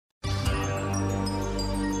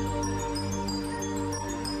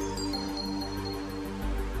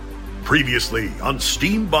Previously on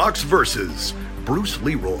Steambox Versus, Bruce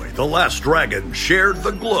Leroy, the Last Dragon, shared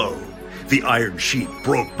the glow. The Iron Sheep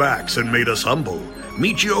broke backs and made us humble.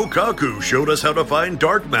 Michio Kaku showed us how to find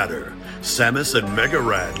dark matter. Samus and Mega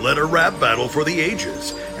Rad led a rap battle for the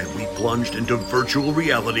ages, and we plunged into virtual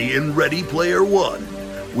reality in Ready Player One.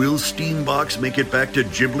 Will Steambox make it back to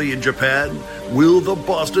Ghibli in Japan? Will the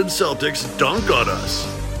Boston Celtics dunk on us?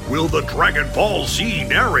 Will the Dragon Ball Z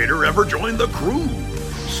narrator ever join the crew?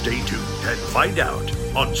 Stay tuned and find out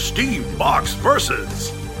on Steambox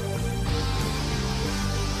Versus.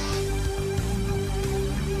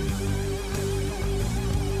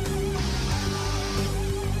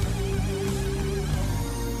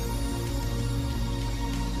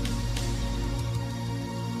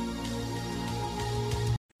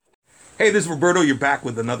 Hey, this is Roberto. You're back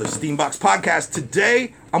with another Steambox podcast.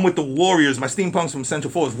 Today, I'm with the Warriors, my steampunks from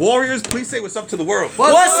Central Forest. Warriors, please say what's up to the world.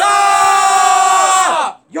 What's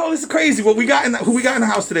up? Yo, this is crazy. Who we got in the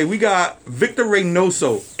house today? We got Victor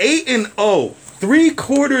Reynoso, 8-0.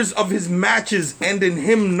 3/4 of his matches end in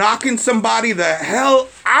him knocking somebody the hell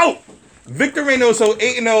out. Victor Reynoso,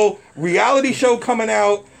 8-0. Reality show coming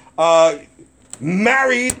out.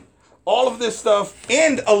 Married. All of this stuff,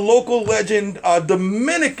 and a local legend, a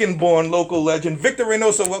Dominican-born local legend, Victor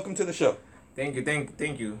Reynoso. Welcome to the show. Thank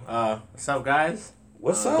you. What's up, guys?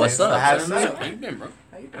 What's up? Thanks for having me. How you been, bro?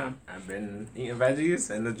 How you doing? I've been eating veggies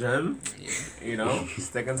in the gym. You know,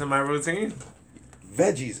 sticking to my routine.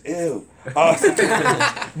 Veggies, ew.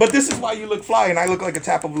 But this is why you look fly, and I look like a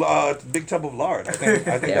big tub of lard. I think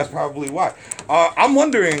that's probably why. I'm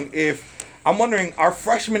wondering our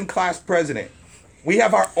freshman class president. We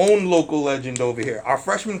have our own local legend over here. Our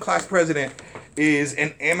freshman class president is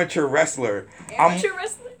an amateur wrestler. Amateur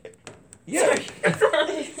wrestler? Yeah.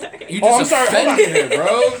 Sorry. You just offended her,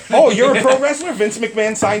 bro. Oh, you're a pro wrestler? Vince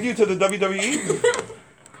McMahon signed you to the WWE?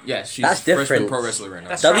 Yeah, she's That's freshman different. pro wrestler right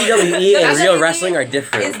now. WWE and real WWE wrestling are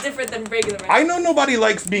different. It's different than regular wrestling. I know nobody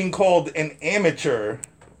likes being called an amateur,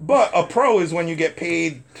 but a pro is when you get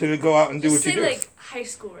paid to go out and do Just what you say do. like high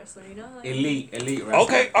school wrestler, you know? Like, Elite wrestler.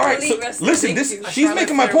 Okay, all right. Elite So wrestler, listen, thank you. she's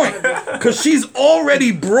making my point because she's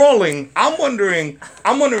already brawling. I'm wondering,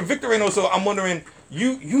 Victor Reynoso. I'm wondering,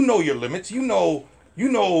 you know your limits. You know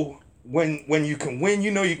when you can win.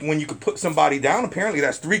 You know when you can put somebody down. Apparently,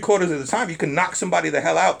 that's 3/4 of the time you can knock somebody the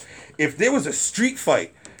hell out. If there was a street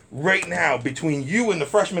fight right now between you and the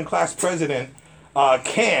freshman class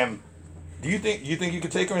Cam, do you think you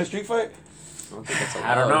could take her in a street fight?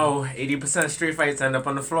 I don't know. 80% street fights end up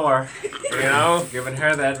on the floor. You know, giving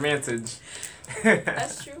her the advantage.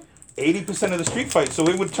 That's true. 80% of the street fights, so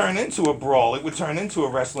it would turn into a brawl. It would turn into a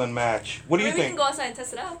wrestling match. What do you Maybe we think? can go outside and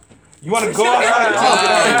test it out. You want to go outside and talk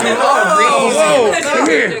it out? Whoa, come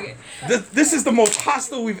here. This is the most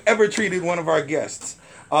hostile we've ever treated one of our guests.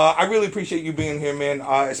 I really appreciate you being here, man.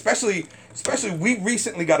 Especially we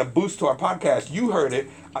recently got a boost to our podcast. You heard it.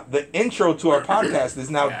 The intro to our podcast is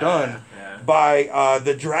now done by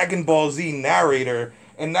the Dragon Ball Z narrator.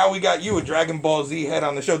 And now we got you, a Dragon Ball Z head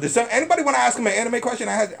on the show. Did anybody want to ask him an anime question?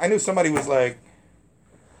 I knew somebody was like...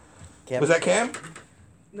 Cam? Was that Cam?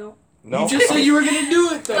 No. No? You just said you were gonna do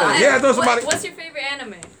it though. Yeah, I thought somebody... What's your favorite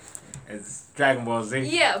anime? It's Dragon Ball Z.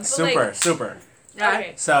 Yeah, but Super.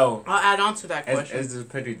 Okay. So I'll add on to that question. it's just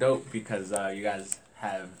pretty dope because you guys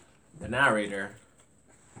have the narrator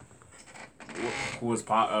who was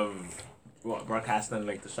part of broadcasting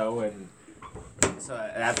like the show, and so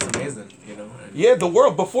that's amazing, you know. And Yeah, the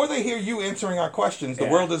world, before they hear you answering our questions, the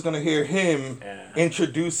world is going to hear him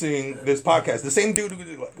introducing this podcast. The same dude who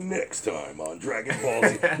was like, next time on Dragon Ball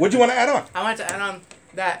Z. What'd you want to add on? I wanted to add on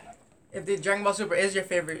that if the Dragon Ball Super is your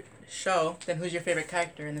favorite show, then who's your favorite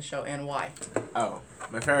character in the show and why? Oh,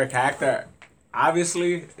 my favorite character,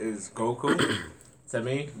 obviously, is Goku to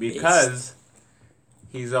me because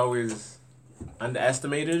he's always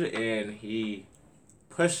underestimated and he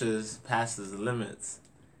pushes past his limits,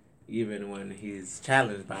 even when he's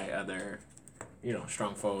challenged by other,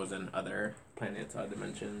 strong foes and other planets or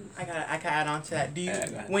dimensions. I can add on to that. Do you, go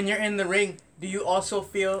ahead. when you're in the ring, do you also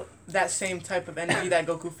feel that same type of energy that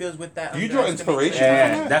Goku feels with that? Do you draw inspiration from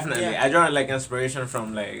Yeah, that? definitely. Yeah. I draw inspiration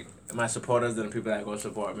from my supporters and the people that go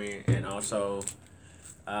support me, and also,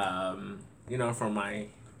 from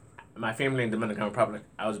my family in Dominican Republic.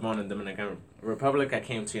 I was born in Dominican Republic. I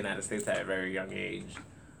came to the United States at a very young age,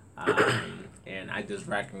 and I just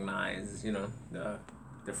recognize the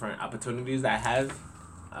different opportunities that I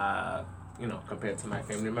have, compared to my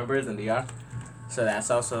family members in DR. So that's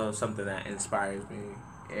also something that inspires me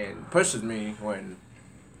and pushes me when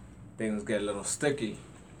things get a little sticky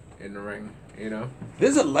in the ring,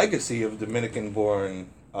 There's a legacy of Dominican-born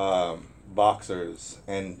boxers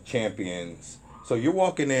and champions. So you're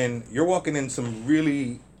walking in some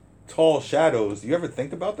really tall shadows. Do you ever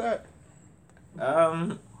think about that?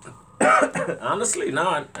 Honestly,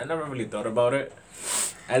 no, I never really thought about it.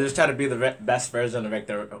 I just try to be the best version of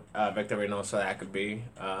Victor Reynoso that I could be.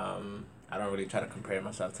 I don't really try to compare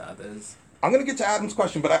myself to others. I'm gonna get to Adam's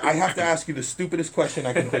question, but I have to ask you the stupidest question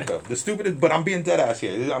I can think of. The stupidest, but I'm being dead ass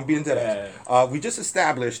here. I'm being dead ass. We just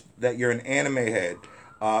established that you're an anime head,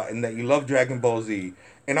 and that you love Dragon Ball Z.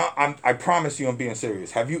 And I promise you, I'm being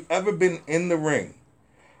serious. Have you ever been in the ring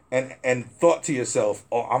and thought to yourself,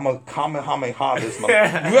 "Oh, I'm a Kamehameha this month"?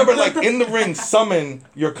 You ever like in the ring summon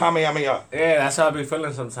your Kamehameha? Yeah, that's how I be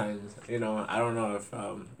feeling sometimes. You know, I don't know if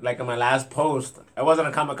like in my last post, it wasn't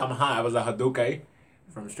a Kamehameha, it was a Hadouken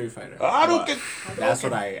from Street Fighter. Hadouken. That's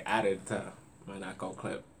what I added to my knockout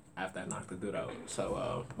clip after I knocked the dude out.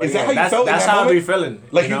 So, Is that how you felt? That's in that how I moment? be feeling.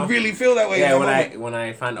 Like you know? you really feel that way? Yeah, in that moment? when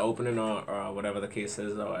I find the opening or whatever the case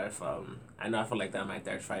is, or if I know I feel like that my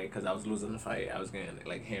third fight because I was losing the fight, I was getting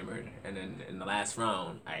like hammered, and then in the last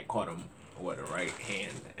round I caught him with the right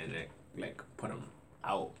hand and it like put him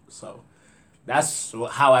out. So that's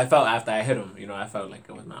how I felt after I hit him. You know, I felt like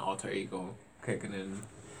it was my alter ego kicking in.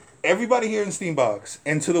 Everybody here in Steambox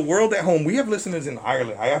and to the world at home, we have listeners in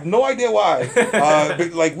Ireland. I have no idea why.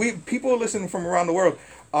 But like people are listening from around the world.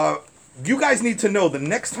 You guys need to know the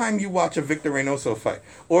next time you watch a Victor Reynoso fight,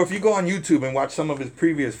 or if you go on YouTube and watch some of his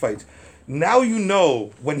previous fights, now you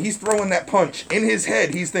know when he's throwing that punch in his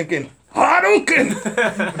head, he's thinking Hadouken,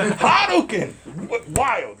 Hadouken.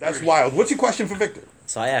 Wild. That's wild. What's your question for Victor?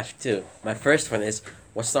 So I have two. My first one is,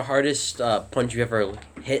 what's the hardest punch you ever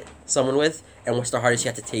hit someone with, and what's the hardest you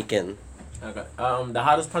had to take in? Okay. The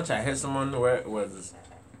hardest punch I hit someone with was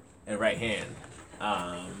in right hand.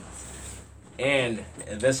 And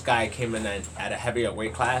this guy came in at a heavier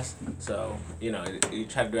weight class, so you know you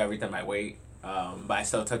try to do everything by weight. But I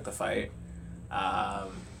still took the fight,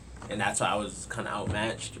 and that's why I was kind of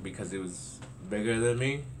outmatched because he was bigger than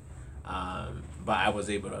me. But I was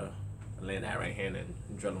able to land that right hand and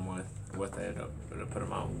drill him with it to put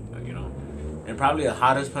him out, you know. And probably the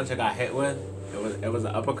hardest punch I got hit with, it was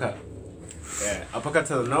an uppercut. Yeah, uppercut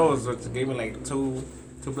to the nose, which gave me like two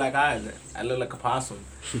black eyes. I look like a possum.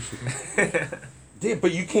 Damn,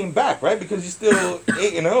 but you came back, right? Because you're still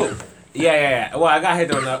 8-0. Yeah. Well, I got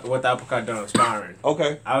hit with the uppercut during sparring.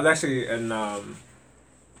 Okay. I was actually in where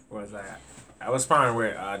was I? I was sparring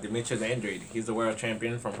with Demetrius Andrade. He's the world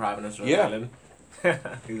champion from Providence, Rhode Island.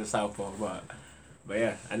 He's a southpaw, but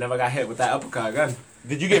yeah, I never got hit with that uppercut again.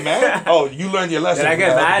 Did you get mad? Oh, you learned your lesson. Did I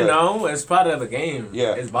get mad? No, it's part of the game.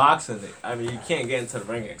 Yeah. It's boxing. I mean, you can't get into the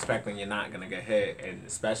ring expecting you're not gonna get hit, and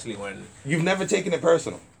especially when You've never taken it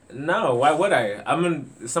personal. No, why would I? I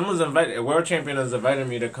mean, someone's invited. A world champion has invited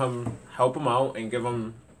me to come help him out and give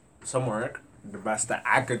him some work, the best that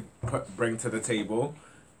I could bring to the table,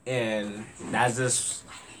 and that's just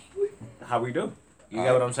how we do. You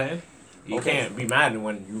get what I'm saying? You can't be mad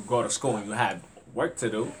when you go to school and you have work to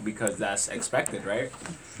do because that's expected, right?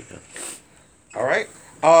 All right.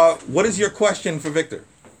 What is your question for Victor?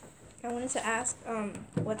 I wanted to ask,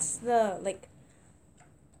 what's the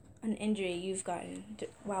an injury you've gotten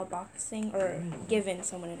while boxing or given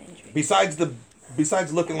someone an injury?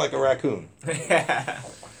 Besides looking like a raccoon.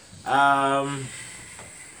 I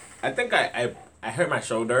think I hurt my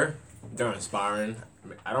shoulder during sparring.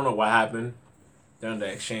 I don't know what happened during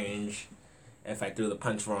the exchange, if I threw the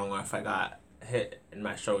punch wrong or if I got hit in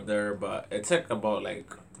my shoulder, but it took about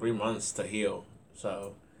 3 months to heal.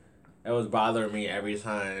 So it was bothering me every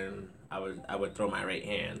time I would throw my right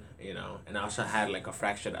hand, you know, and I also had a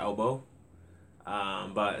fractured elbow,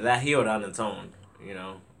 but that healed on its own, you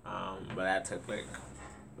know, but that took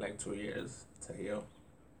like 2 years to heal.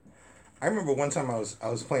 I remember one time I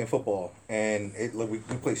was playing football and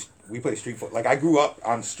we play street football. I grew up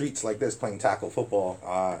on streets like this playing tackle football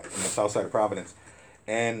in the south side of Providence,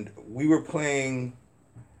 and we were playing.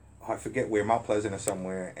 I forget where, Mount Pleasant or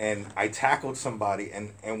somewhere, and I tackled somebody,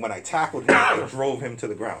 and when I tackled him, I drove him to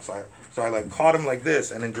the ground. So I caught him like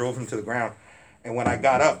this, and then drove him to the ground. And when I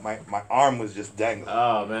got up, my arm was just dangling.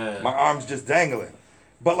 Oh man, my arm's just dangling.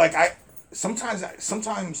 But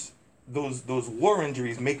sometimes those war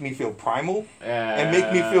injuries make me feel primal and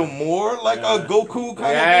make me feel more like a Goku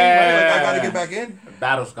kind of thing. Right? I gotta get back in.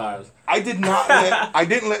 Battle scars. I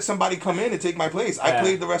didn't let somebody come in and take my place. I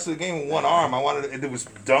played the rest of the game with one arm. It was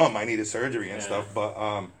dumb. I needed surgery and stuff.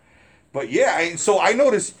 But yeah. So I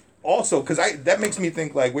noticed also, because that makes me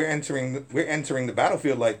think we're entering the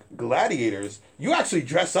battlefield like gladiators. You actually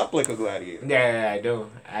dress up like a gladiator. Yeah, I do.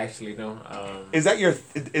 I actually do. Is that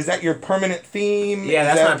your permanent theme? Yeah,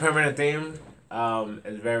 that's my permanent theme.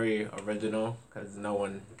 It's very original because no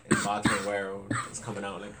one in boxing world is coming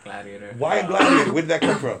out like Gladiator. Why a gladiator? Where did that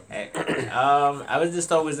come from? I was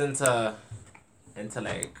just always into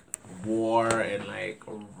like war and like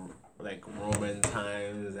Roman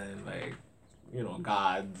times and like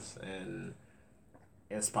gods and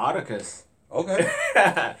Spartacus. Okay.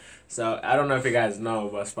 So I don't know if you guys know,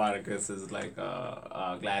 but Spartacus is like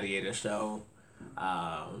a gladiator show.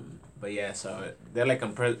 But yeah, so they're like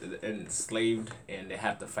enslaved and they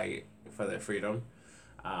have to fight for their freedom.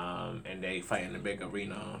 And they fight in a big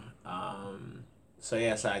arena. So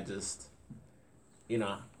yeah, so I just, at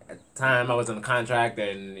the time I was in a contract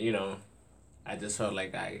and, I just felt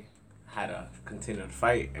like I had to continue to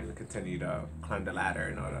fight and continue to climb the ladder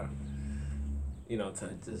in order, to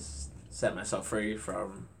just set myself free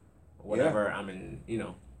from whatever I'm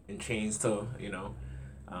in chains to,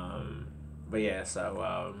 but yeah,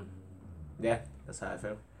 so, yeah, that's how I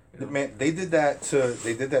feel. Man, they did that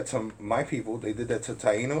to my people. They did that to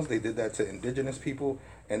Tainos. They did that to indigenous people,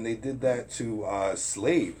 and they did that to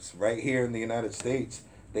slaves right here in the United States.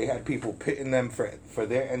 They had people pitting them for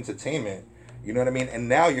their entertainment. You know what I mean? And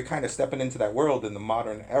now you're kind of stepping into that world in the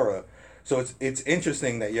modern era. So it's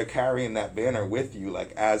interesting that you're carrying that banner with you,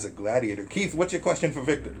 like as a gladiator. Keith, what's your question for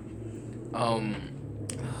Victor? I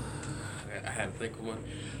had to think of one.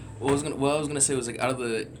 What I was gonna say was like out of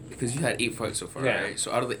the, because you had 8 fights so far, right?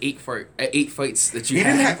 So out of the 8 fights that you He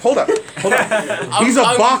had, didn't have. Hold up. He's a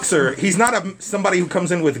boxer. He's not somebody who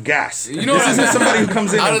comes in with gas. You know this what isn't I mean? somebody who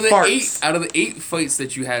comes in out and of the farts. out of the 8 fights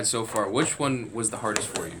that you had so far, which one was the hardest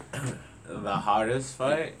for you? The hardest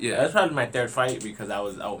fight? Yeah. That's probably my 3rd fight because I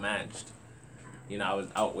was outmatched. I was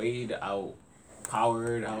outweighed,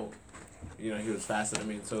 outpowered, he was faster than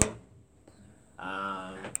me too.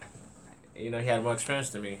 He had more experience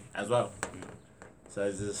than me as well. So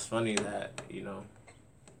it's just funny that,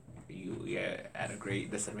 you're at a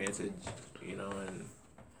great disadvantage, and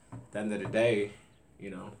at the end of the day,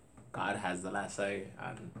 God has the last say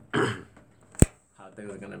on how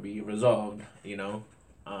things are going to be resolved,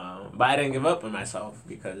 But I didn't give up on myself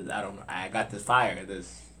because I got this fire,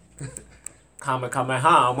 this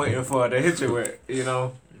Kamehameha I'm waiting for to hit you with,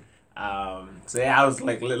 So yeah, I was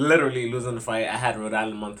like literally losing the fight. I had Rhode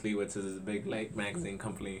Island Monthly, which is a big like magazine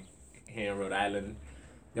company here in Rhode Island.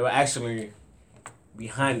 They were actually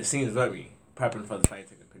behind the scenes with me, prepping for the fight,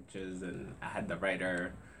 taking pictures, and I had the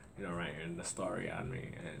writer, writing the story on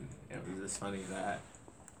me, and it was just funny that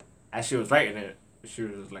as she was writing it, she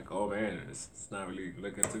was like, "Oh man, it's not really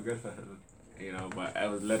looking too good for him," But I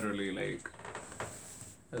was literally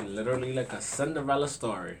like a Cinderella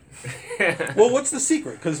story. Well, what's the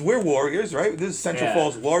secret? Because we're warriors, right? This is Central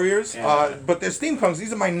Falls Warriors. Yeah. But they're steampunks.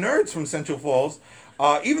 These are my nerds from Central Falls.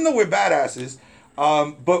 Even though we're badasses,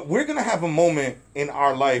 but we're going to have a moment in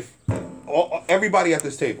our life. Everybody at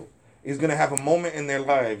this table is going to have a moment in their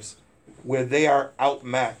lives where they are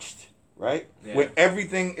outmatched, right? Yeah. Where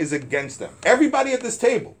everything is against them. Everybody at this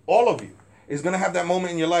table, all of you, is going to have that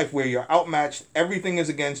moment in your life where you're outmatched, everything is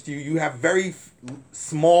against you, you have very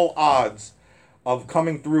small odds of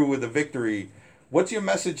coming through with a victory. What's your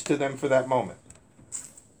message to them for that moment?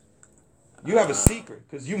 You have a secret,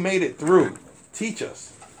 because you made it through. Teach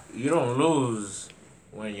us. You don't lose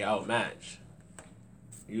when you're outmatched.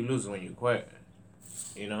 You lose when you quit,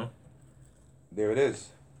 There it is.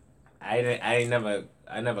 I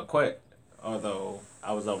never quit, although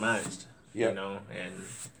I was outmatched, Yep. and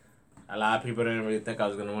a lot of people didn't really think I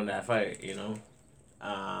was going to win that fight,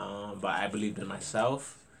 but I believed in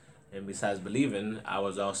myself, and besides believing, I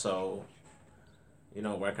was also,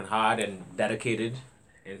 working hard and dedicated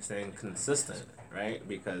and staying consistent, right?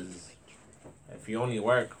 Because if you only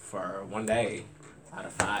work for 1 day out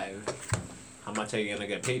of 5, how much are you going to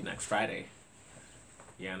get paid next Friday?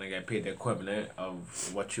 You're going to get paid the equivalent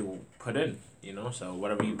of what you put in, So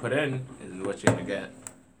whatever you put in is what you're going to get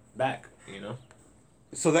back,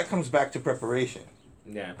 So that comes back to preparation.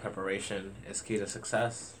 Yeah, preparation is key to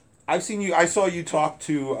success. I saw you talk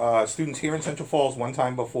to students here in Central Falls one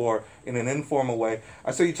time before in an informal way.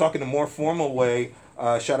 I saw you talk in a more formal way.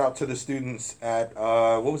 Shout out to the students at,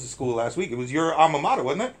 what was the school last week? It was your alma mater,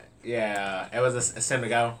 wasn't it? Yeah, it was a San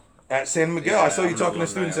Miguel. At San Miguel. Yeah, I saw you I'm talking to an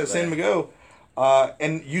students alumni at San of that. Miguel.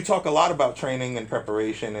 And you talk a lot about training and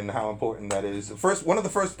preparation and how important that is. One of the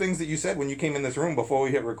first things that you said when you came in this room before we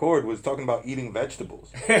hit record was talking about eating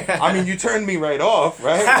vegetables. I mean, you turned me right off,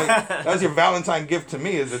 right? Like, that was your Valentine gift to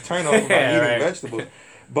me, is a turn off about Yeah, eating right. vegetables.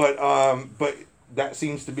 But that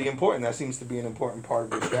seems to be important. That seems to be an important part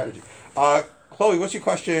of your strategy. Chloe, what's your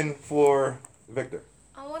question for Victor?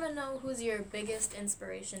 I want to know who's your biggest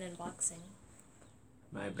inspiration in boxing.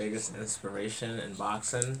 My biggest inspiration in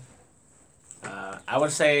boxing. I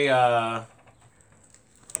would say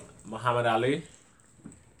Muhammad Ali,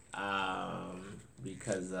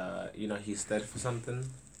 because he stood for something,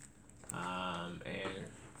 and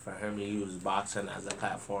for him he used boxing as a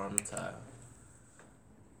platform to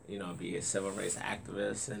be a civil rights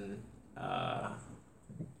activist and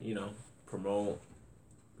promote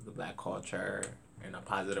the black culture in a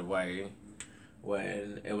positive way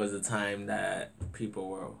when it was a time that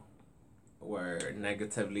people were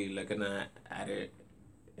negatively looking at it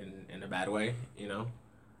in a bad way,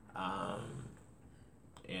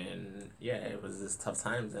 and yeah, it was just tough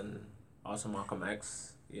times, and also Malcolm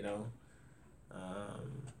X,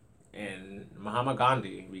 and Mahatma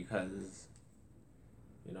Gandhi, because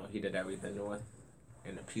he did everything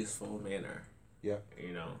in a peaceful manner. Yeah.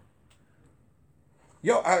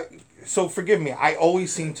 Yo, so forgive me. I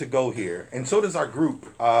always seem to go here, and so does our group,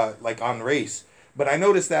 like on race. But I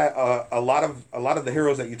noticed that a lot of the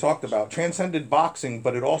heroes that you talked about transcended boxing,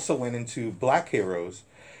 but it also went into black heroes.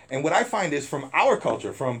 And what I find is from our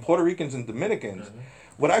culture, from Puerto Ricans and Dominicans,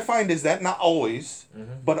 what I find is that not always,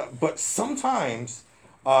 but sometimes,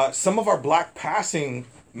 some of our black passing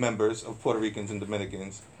members of Puerto Ricans and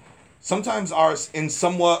Dominicans sometimes are in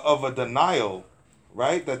somewhat of a denial,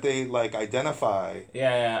 right? That they like identify.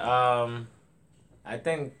 Yeah. I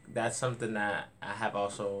think that's something that I have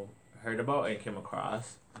also heard about and came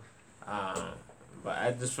across. But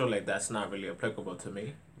I just feel like that's not really applicable to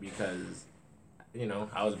me because,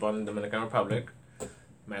 I was born in the Dominican Republic.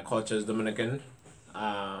 My culture is Dominican.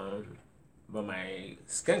 But my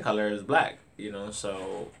skin color is black,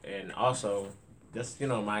 so, and also just,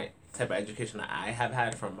 my type of education that I have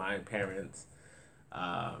had from my parents,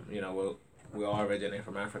 we all originate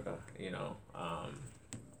from Africa,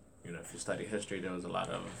 if you study history, there was a lot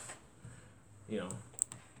of,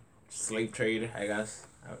 slave trade, I guess,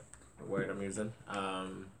 the word I'm using.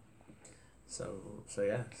 So.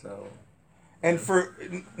 And for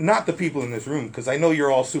not the people in this room, because I know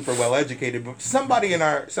you're all super well educated, but somebody in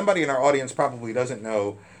our audience probably doesn't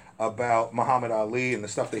know about Muhammad Ali and the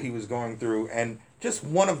stuff that he was going through. And just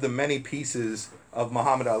one of the many pieces of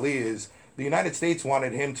Muhammad Ali is the United States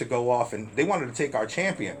wanted him to go off, and they wanted to take our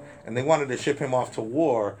champion, and they wanted to ship him off to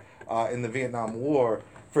war in the Vietnam War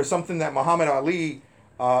for something that Muhammad Ali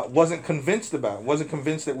wasn't convinced about, wasn't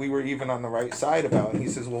convinced that we were even on the right side about. And he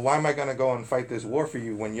says, well, why am I going to go and fight this war for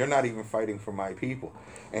you when you're not even fighting for my people?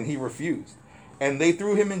 And he refused. And they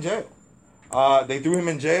threw him in jail.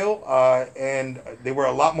 And there were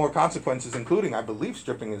a lot more consequences, including, I believe,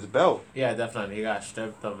 stripping his belt. Yeah, definitely. He got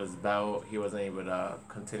stripped of his belt. He wasn't able to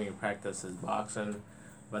continue to practice his boxing.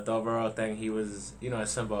 But the overall thing, he was, a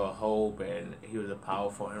symbol of hope, and he was a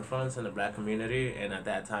powerful influence in the black community. And at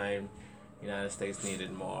that time, the United States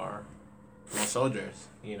needed more soldiers,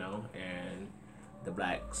 and the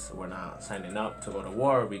blacks were not signing up to go to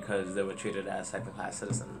war because they were treated as second-class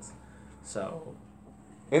citizens. So,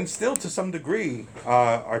 and still to some degree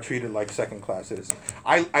are treated like second-class citizens.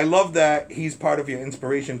 I love that he's part of your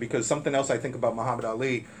inspiration, because something else I think about Muhammad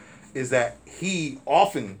Ali is that he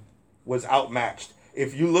often was outmatched.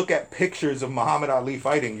 If you look at pictures of Muhammad Ali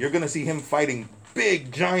fighting, you're going to see him fighting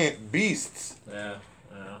big, giant beasts. Yeah.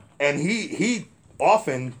 And he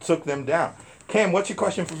often took them down. Cam, what's your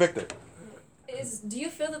question for Victor? Do you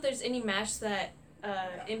feel that there's any match that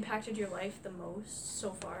impacted your life the most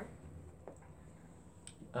so far?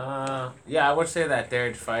 Yeah, I would say that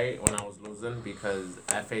third fight when I was losing, because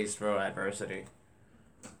I faced real adversity.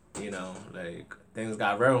 Things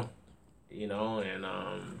got real, and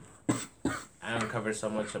I uncovered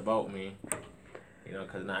so much about me,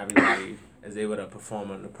 because not everybody is able to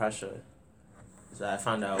perform under pressure. So I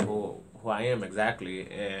found out who I am exactly,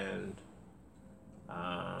 and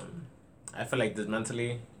I feel like this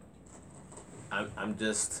mentally, I'm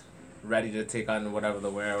just ready to take on whatever the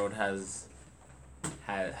world has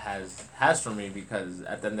for me, because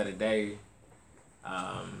at the end of the day,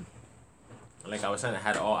 like I was saying, I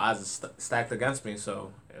had all odds stacked against me.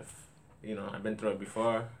 So if I've been through it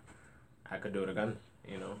before, I could do it again.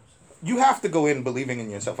 You have to go in believing in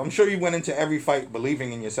yourself. I'm sure you went into every fight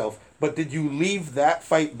believing in yourself, but did you leave that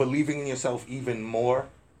fight believing in yourself even more?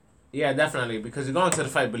 Yeah, definitely, because you go into the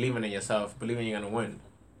fight believing in yourself, believing you're going to win.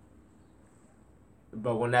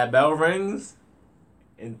 But when that bell rings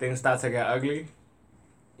and things start to get ugly,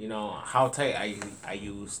 how tight are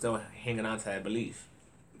you still hanging on to that belief?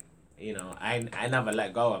 I never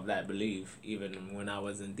let go of that belief, even when I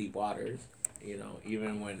was in deep waters,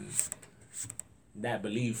 even when that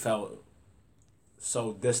belief felt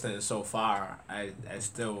so distant and so far, I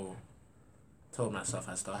still told myself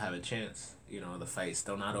I still have a chance. The fight's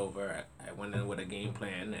still not over. I went in with a game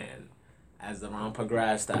plan, and as the round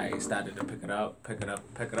progressed, I started to pick it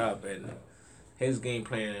up, and his game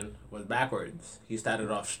plan was backwards. He started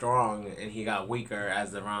off strong, and he got weaker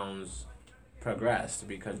as the rounds progressed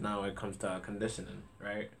because now it comes to conditioning,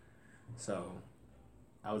 right? So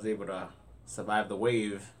I was able to survive the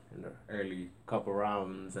wave in the early couple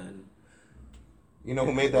rounds, and you know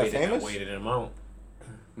who made that famous? Waited him out.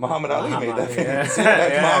 Muhammad Ali made that famous. Yeah.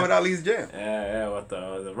 That's Yeah. Muhammad Ali's jam. Yeah, with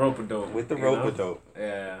the rope-a-dope. With the rope-a-dope.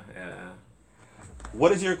 Yeah.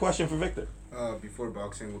 What is your question for Victor? Before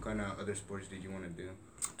boxing, what kind of other sports did you want to do?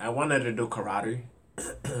 I wanted to do karate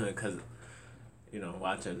because,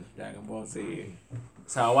 watching Dragon Ball Z.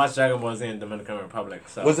 So I watched Dragon Ball Z in Dominican Republic.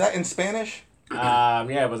 So was that in Spanish? Yeah,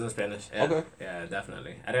 it was in Spanish. Yeah. Okay. Yeah,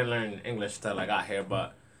 definitely. I didn't learn English till I got here,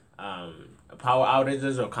 but power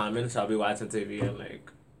outages are common, so I'll be watching TV and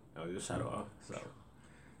I'll just shut it off. So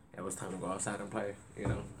it was time to go outside and play,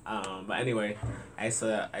 But anyway, I used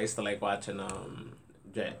to like watching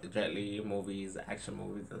Jet Li movies, action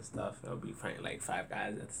movies and stuff. It'll be fighting like 5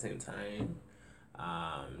 guys at the same time.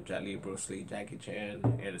 Jet Li, Bruce Lee, Jackie Chan,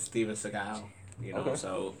 and Steven Seagal. Okay.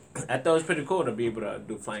 So I thought it was pretty cool to be able to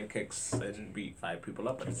do flying kicks and beat 5 people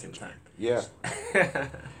up at the same time. Yeah.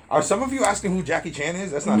 Are some of you asking who Jackie Chan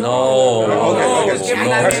is? That's not. No.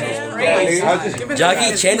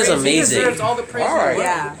 Jackie Chan is amazing. He deserves all the praise. All right.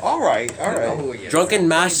 Yeah. All right. Drunken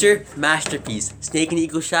Master, masterpiece. Snake and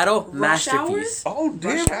Eagle Shadow, masterpiece. Oh,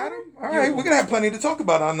 damn, Adam. All right, we're gonna have plenty to talk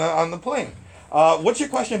about on the plane. What's your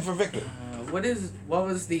question for Victor? What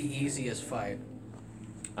was the easiest fight?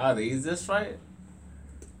 The easiest fight?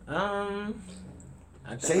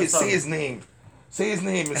 Say his name. Say his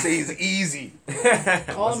name and say he's easy.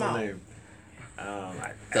 Call him out. Name?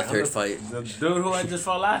 The third fight. The dude who I just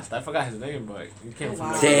fought last. I forgot his name, but you can't.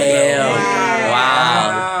 Wow. Damn.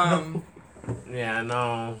 Wow. Yeah, I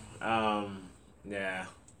know. Yeah.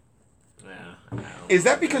 Is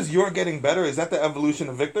that because you're getting better? Is that the evolution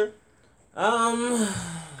of Victor?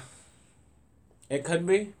 It could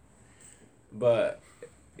be, but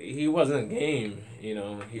he wasn't game. He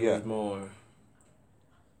was more.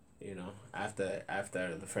 After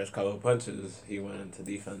the first couple of punches, he went into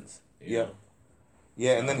defense. You know?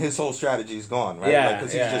 Yeah, and then his whole strategy is gone, right? Yeah,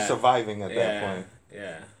 because he's just surviving at that point.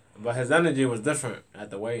 Yeah, but his energy was different at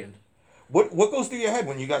the weigh-in. What goes through your head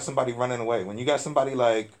when you got somebody running away? When you got somebody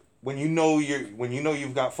when you know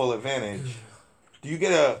you've got full advantage, do you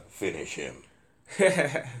get a finish him?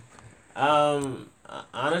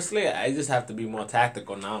 Honestly, I just have to be more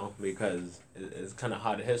tactical now because it's kind of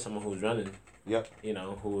hard to hit someone who's running. Yep.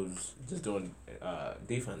 Who's just doing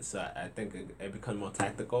defense. So I think it becomes more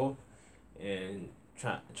tactical and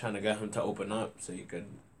trying to get him to open up so you could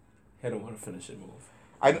hit him with a finishing move.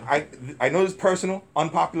 I know this personal,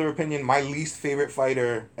 unpopular opinion. My least favorite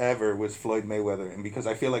fighter ever was Floyd Mayweather, and because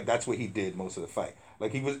I feel like that's what he did most of the fight.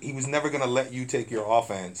 Like he was never gonna let you take your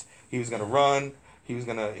offense. He was gonna run. He was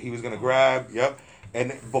gonna grab. Yep.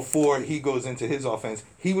 And before he goes into his offense,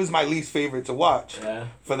 he was my least favorite to watch. Yeah.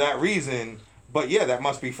 For that reason. But yeah, that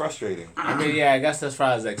must be frustrating. I mean, yeah, I guess as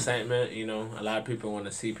far as excitement, a lot of people want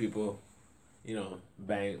to see people,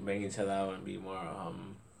 bang each other out and be more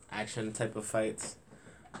action type of fights.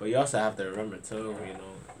 But you also have to remember too,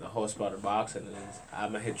 the whole sport of boxing is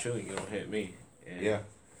I'm gonna hit you and you don't hit me. And yeah.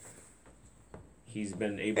 He's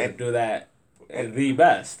been able to do that the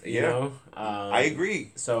best, you know. I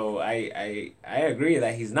agree. So I agree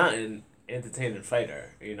that he's not an entertaining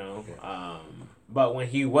fighter, Okay. But when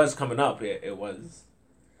he was coming up, he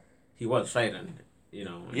was fighting,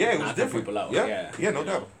 Yeah, it was different. People out. Yeah, no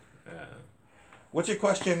doubt. What's your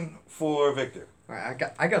question for Victor? All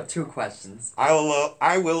right, I got 2 questions. I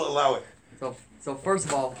will allow it. So first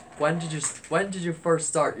of all, when did you first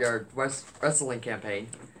start your wrestling campaign?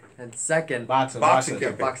 And second, boxing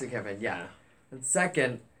campaign. Boxing campaign, yeah. And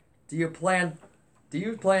second, do you plan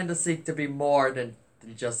to seek to be more than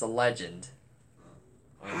just a legend?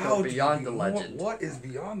 Or beyond the legend. What is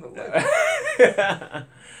beyond the legend?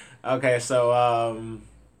 Okay, so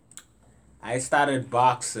I started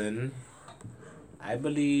boxing, I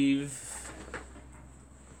believe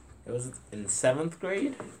it was in 7th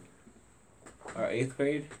grade or 8th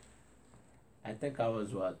grade. I think I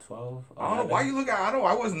was 12. Oh, why you looking?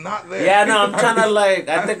 I was not there. Yeah, no, I'm trying to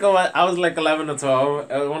I think I was like 11 or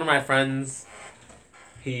 12. One of my friends,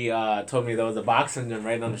 he told me there was a boxing gym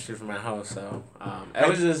right down the street from my house, so it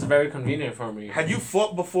was just very convenient for me. Had you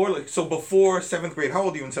fought before? Before 7th grade? How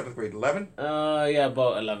old are you in 7th grade? 11? Yeah,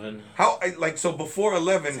 about 11. So before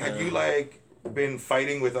 11, had you been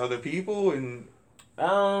fighting with other people and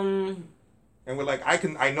we're like,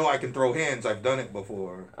 I know I can throw hands. I've done it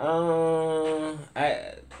before.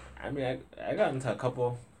 I got into a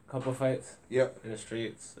couple couple fights. Yep. In the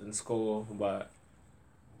streets, in school, but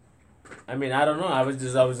I mean, I don't know. I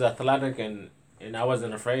was athletic and I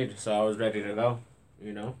wasn't afraid, so I was ready to go.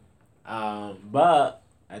 You know, but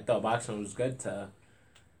I thought boxing was good to,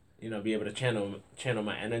 be able to channel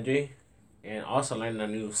my energy, and also learn a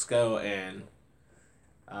new skill and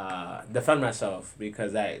defend myself,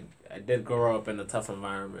 because I did grow up in a tough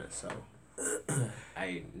environment, so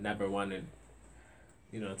I never wanted,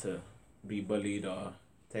 to be bullied or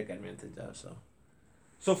take advantage of.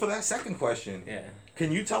 So for that second question, yeah,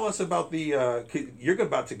 can you tell us about the? You're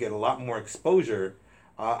about to get a lot more exposure.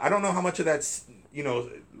 I don't know how much of that's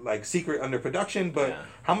like secret under production, but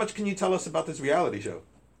how much can you tell us about this reality show?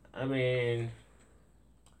 I mean,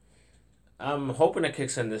 I'm hoping it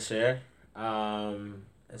kicks in this year.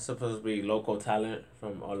 It's supposed to be local talent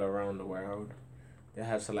from all around the world. They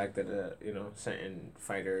have selected certain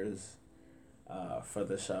fighters for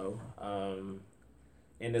the show.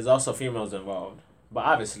 And there's also females involved. But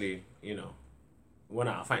obviously, we're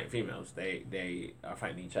not fighting females. They are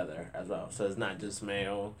fighting each other as well. So it's not just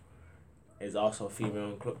male. It's also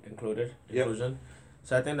female inclusion.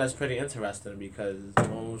 So I think that's pretty interesting, because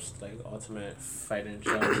most ultimate fighting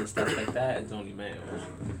shows and stuff like that, it's only males.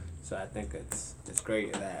 So I think it's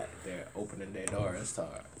great that they're opening their doors to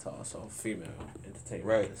also female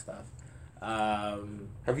entertainment and stuff.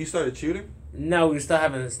 Have you started shooting? No, we still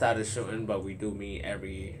haven't started shooting, but we do meet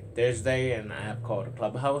every Thursday in an app called a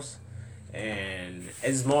Clubhouse, and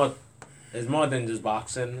it's more than just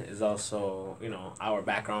boxing. It's also our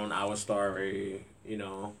background, our story,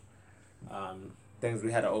 things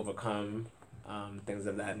we had to overcome, things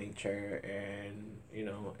of that nature, and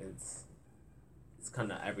it's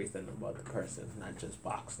kind of everything about the person, not just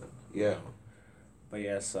boxing. Yeah. But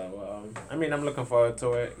yeah, so I mean, I'm looking forward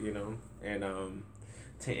to it, and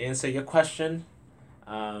to answer your question,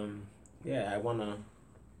 yeah, I wanna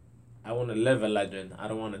live a legend. I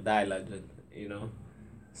don't wanna die legend,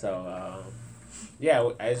 So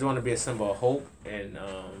yeah, I just want to be a symbol of hope, and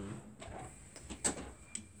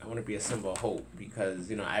I want to be a symbol of hope, because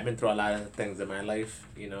I've been through a lot of things in my life,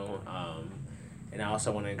 and I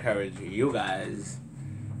also want to encourage you guys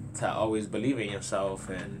to always believe in yourself,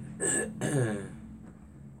 and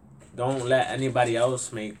don't let anybody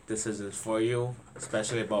else make decisions for you,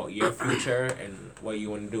 especially about your future and what you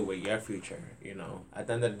want to do with your future. At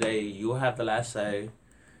the end of the day, you have the last say,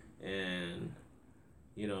 and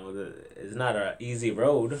it's not an easy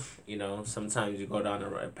road. Sometimes you go down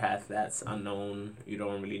a path that's unknown. You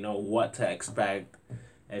don't really know what to expect.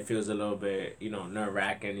 It feels a little bit,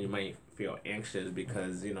 nerve-wracking. You might feel anxious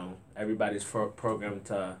because, everybody's programmed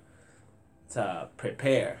to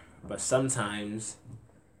prepare. But sometimes,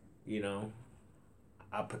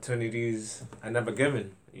 opportunities are never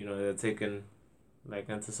given. They're taken like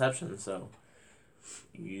interception. So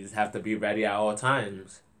you just have to be ready at all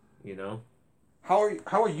times,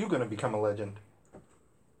 How are you gonna become a legend?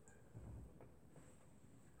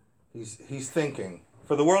 He's thinking.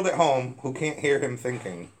 For the world at home who can't hear him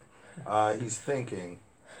thinking, he's thinking.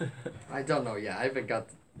 I don't know yet. I haven't got.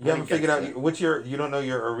 You haven't figured out you don't know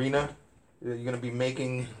your arena. You're gonna be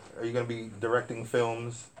making. Are you gonna be directing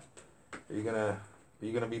films? Are you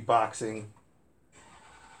gonna be boxing?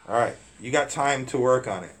 All right, you got time to work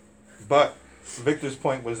on it. But Victor's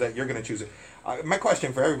point was that you're gonna choose it. My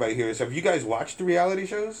question for everybody here is: have you guys watched the reality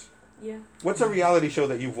shows? Yeah. What's a reality show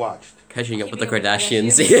that you've watched? Catching Up with the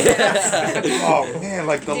Kardashians. Oh man,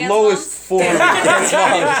 like the lowest form.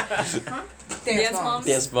 Dance Moms.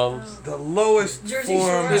 Dance Moms. The lowest Jersey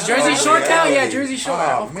form. Shore. Is Jersey Shore count? Yeah, Jersey Shore.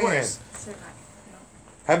 Oh, of man. course.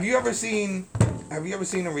 Have you ever seen a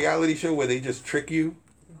reality show where they just trick you,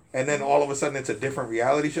 and then all of a sudden it's a different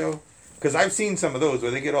reality show? Because I've seen some of those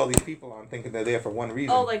where they get all these people on thinking they're there for one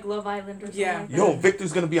reason. Oh, like Love Island or something. Yeah. Like Yo,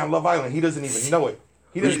 Victor's gonna be on Love Island. He doesn't even know it.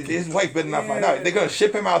 His wife better not find out. They're gonna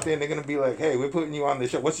ship him out there and they're gonna be like, "Hey, we're putting you on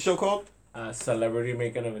this show." What's the show called? Celebrity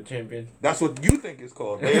Making of a Champion. That's what you think it's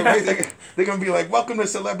called. They're gonna be like, "Welcome to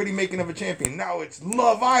Celebrity Making of a Champion." Now it's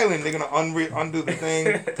Love Island. They're gonna undo the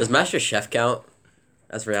thing. Does Master Chef count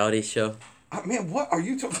as a reality show? Man, what are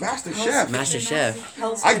you talking? Master Chef. Master Chef.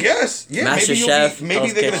 I guess. Yeah. Master Chef.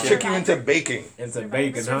 Maybe they're gonna trick you into baking. Into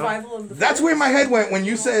baking, huh? That's where my head went when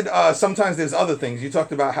you said sometimes there's other things. You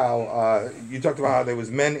talked about how there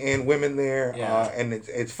was men and women there, and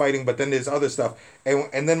it's fighting, but then there's other stuff,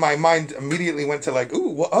 and then my mind immediately went to like, ooh,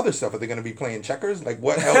 what other stuff are they gonna be playing checkers? Like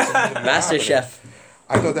what else? Is gonna be Master happening? Chef.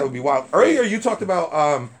 I thought that would be wild. Earlier you talked about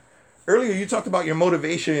your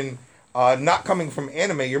motivation. Not coming from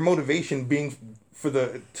anime, your motivation being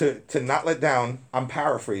to not let down. I'm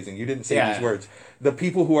paraphrasing. You didn't say these words. The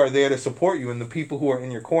people who are there to support you and the people who are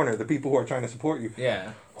in your corner, the people who are trying to support you.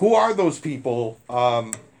 Yeah. who are those people?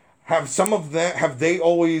 Have some of them, have they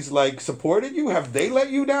always like supported you? Have they let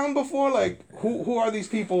you down before? Like, who are these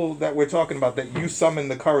people that we're talking about that you summon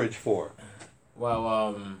the courage for?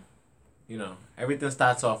 Well, you know, everything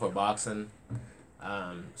starts off with boxing.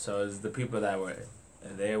 So it's the people that were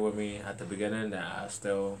there with me at the beginning that I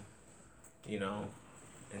still, you know,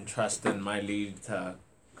 entrust in my lead to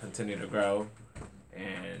continue to grow.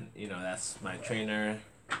 And, you know, that's my trainer.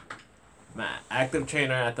 My active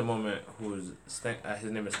trainer at the moment, his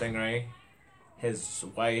name is Stingray. His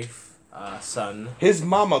wife, son. His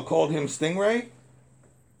mama called him Stingray?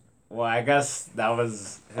 Well, I guess that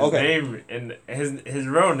was his Okay. name, and his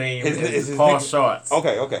real name is his Paul nick- Shorts.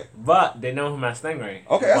 Okay. But they know him as Stingray.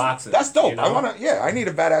 Okay, Boxing, that's dope. you know? I need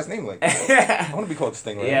a badass name like that. I want to be called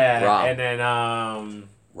Stingray. Yeah, Rob. and then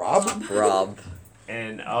Rob?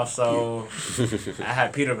 and also I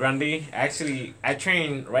had Peter Grundy. Actually, I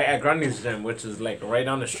trained right at Grundy's gym, which is like right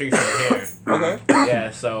down the street from here. Okay.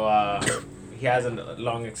 Yeah, so he has a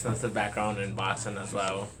long, extensive background in boxing as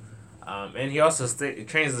well. And he also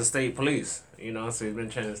trains the state police, you know, so he's been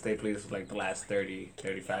training the state police for like the last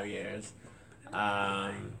 35 years.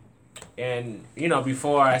 And, you know,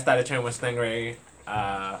 before I started training with Stingray,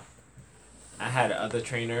 I had other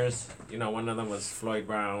trainers. You know, one of them was Floyd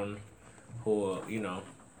Brown, who, you know,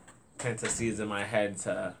 planted seeds in my head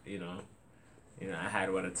to, you know, I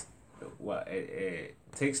had what it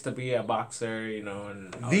takes to be a boxer, you know.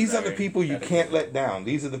 And These are the people you can't let down.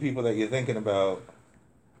 These are the people that you're thinking about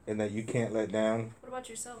and that you can't let down. What about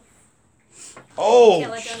yourself? Oh, You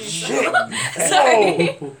can't let down shit. yourself.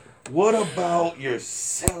 Sorry. Oh, what about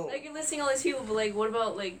yourself? Like, you're listing all these people, but, like, what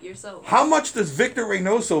about, like, yourself? How much does Victor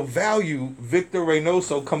Reynoso value Victor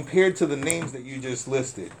Reynoso compared to the names that you just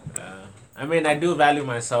listed? I mean, I do value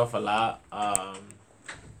myself a lot.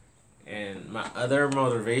 And my other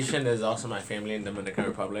motivation is also my family in Dominican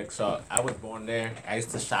Republic. So I was born there. I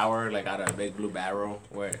used to shower like out of a big blue barrel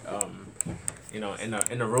where, you know,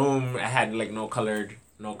 in a room I had like no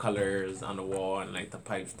colors on the wall, and like the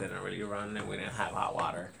pipes didn't really run, and we didn't have hot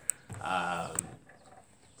water.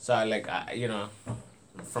 So I you know,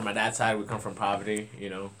 from my dad's side we come from poverty, you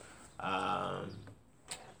know,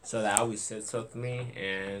 so that always sits with me.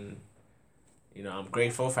 And you know, I'm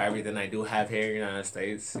grateful for everything I do have here in the United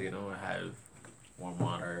States. You know, I have warm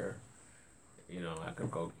water. You know, I could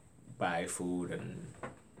go buy food and,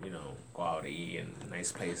 you know, go out to eat in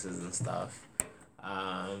nice places and stuff.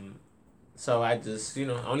 So I just, you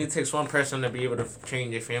know, it only takes one person to be able to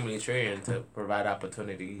change a family tree and to provide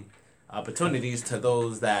opportunities to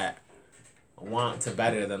those that want to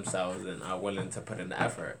better themselves and are willing to put in the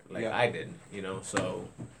effort like I did, you know. So,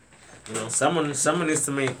 you know, someone needs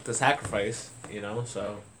to make the sacrifice, you know,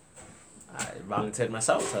 so I volunteered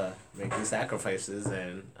myself to make these sacrifices.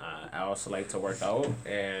 And I also like to work out,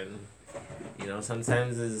 and you know,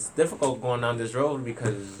 sometimes it's difficult going down this road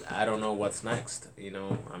because I don't know what's next, you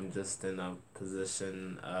know. I'm just in a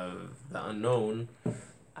position of the unknown.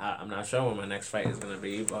 I'm not sure when my next fight is going to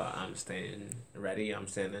be, but I'm staying ready, I'm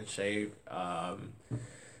staying in shape.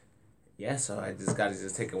 Yeah, so I just got to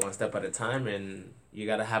take it one step at a time, and you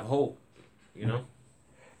got to have hope, you know?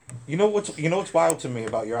 You know what's wild to me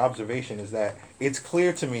about your observation is that it's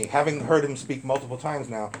clear to me, having heard him speak multiple times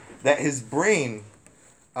now, that his brain,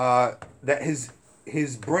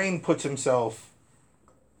 his brain puts himself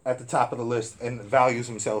at the top of the list and values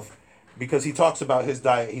himself because he talks about his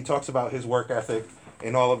diet, he talks about his work ethic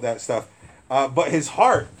and all of that stuff. But his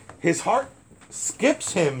heart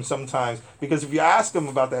skips him sometimes because if you ask him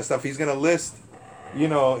about that stuff, he's gonna list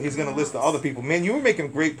the other people. Man, you were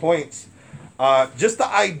making great points. Just the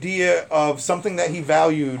idea of something that he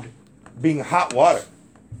valued being hot water.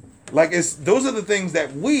 Like, those are the things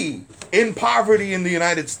that we, in poverty in the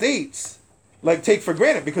United States, like, take for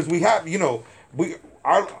granted because we have, you know,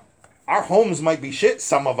 our homes might be shit,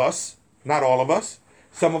 some of us, not all of us.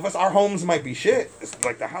 Some of us, our homes might be shit. It's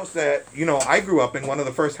like the house that, you know, I grew up in, one of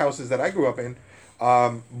the first houses that I grew up in,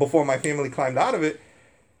 before my family climbed out of it.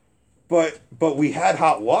 But we had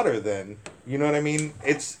hot water then. You know what I mean?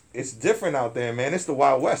 It's different out there, man. It's the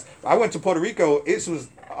Wild West. I went to Puerto Rico. It was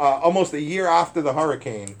almost a year after the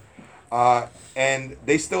hurricane. And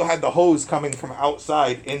they still had the hose coming from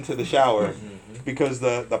outside into the shower because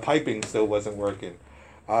the piping still wasn't working.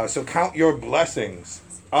 So count your blessings.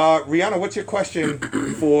 Rihanna, what's your question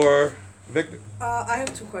for Victor? I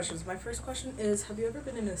have two questions. My first question is, have you ever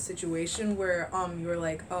been in a situation where you were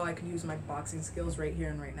like, oh, I could use my boxing skills right here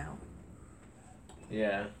and right now?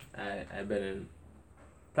 Yeah, I've been in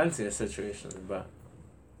plenty of situations, but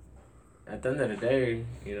at the end of the day,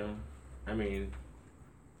 you know, I mean,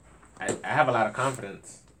 I have a lot of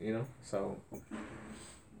confidence, you know, so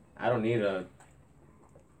I don't need to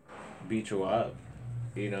beat you up,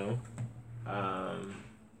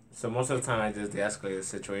 So most of the time I just de-escalate the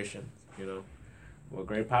situation, With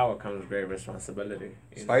great power comes great responsibility.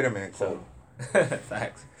 Spider-Man quote.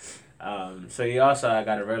 Facts. So you also I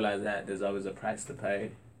gotta realize that there's always a price to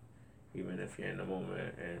pay, even if you're in the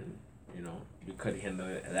moment and you could handle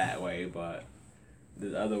it that way, but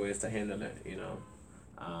there's other ways to handle it,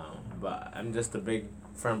 But I'm just a big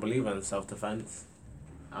firm believer in self-defense.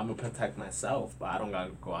 I'm gonna protect myself, but I don't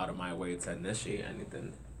gotta go out of my way to initiate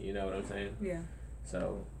anything. You know what I'm saying? Yeah.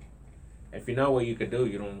 So if you know what you could do,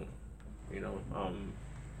 you don't.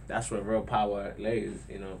 That's where real power lays.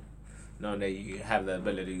 Knowing that you have the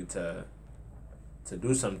ability to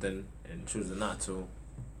do something and choosing not to.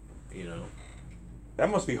 That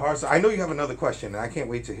must be hard. So I know you have another question, and I can't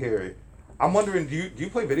wait to hear it. I'm wondering, do you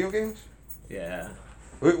play video games? Yeah.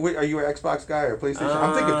 Wait, are you an Xbox guy or PlayStation?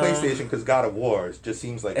 I'm thinking PlayStation because God of War just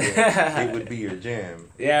seems like it would be your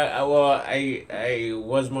jam. Yeah, well, I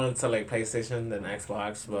was more into like PlayStation than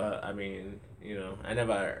Xbox, but I mean, I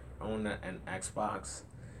never owned an Xbox.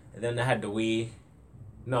 And then I had the Wii.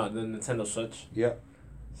 No, the Nintendo Switch. Yep.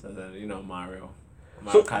 So then Mario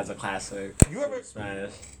So- Kart's a classic. You ever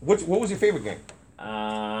Smash? What was your favorite game?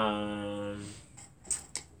 I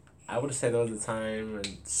would say there was a time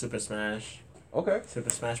in Super Smash. Okay. Super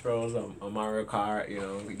Smash Bros. Or Mario Kart,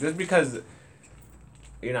 just because,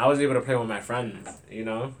 I was able to play with my friends,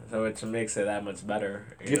 so it makes it that much better.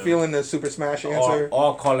 You're feeling the Super Smash answer?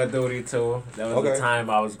 All Call of Duty too. There was Okay. a time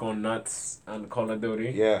I was going nuts on Call of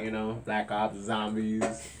Duty. Yeah. Black Ops, Zombies,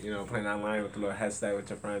 playing online with a little headset with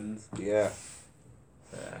your friends. Yeah.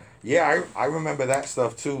 Yeah, I remember that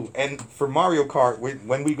stuff too. And for Mario Kart,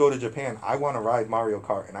 when we go to Japan, I want to ride Mario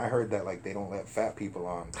Kart, and I heard that like they don't let fat people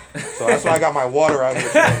on. So that's why I got my water out here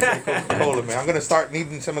today, Coca-Cola, man. I'm gonna start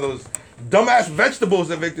needing some of those dumbass vegetables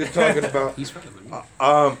that Victor's talking about. He's from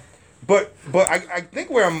the But I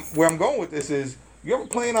think where I'm going with this is, you ever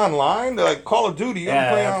playing online? Like Call of Duty, you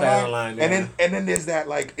ever playing online? Yeah. And then there's that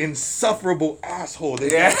like insufferable asshole.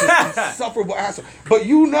 There's that just insufferable asshole. But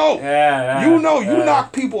you knock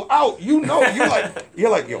people out. You're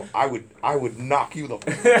like, yo, I would knock you the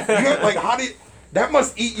that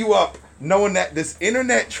must eat you up, knowing that this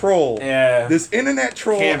internet troll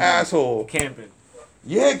asshole camping.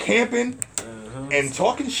 Yeah, camping and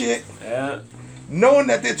talking shit. Yeah. Knowing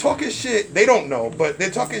that they're talking shit, they don't know, but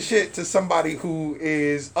they're talking shit to somebody who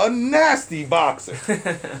is a nasty boxer.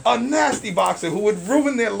 A nasty boxer who would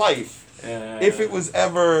ruin their life if it was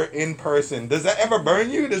ever in person. Does that ever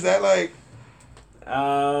burn you? Does that like...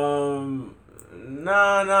 No,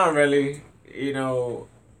 not really.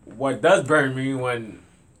 What does burn me when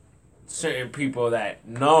certain people that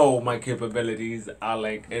know my capabilities are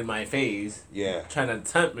like in my face, trying to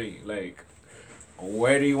tempt me, like,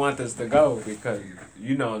 where do you want this to go? Because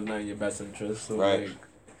it's not in your best interest. So right.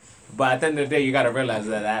 But at the end of the day, you gotta realize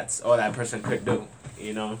that that's all that person could do.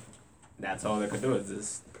 That's all they could do is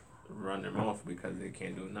just run their mouth because they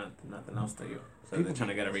can't do nothing else to you. So they're trying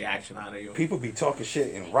to get a reaction out of you. People be talking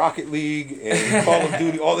shit in Rocket League and Call of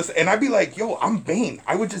Duty, all this, and I'd be like, yo, I'm Bane.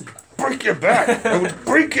 I would just break your back. I would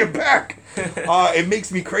break your back. It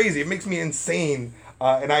makes me crazy. It makes me insane.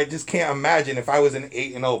 And I just can't imagine if I was an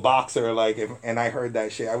 8-0 boxer, and I heard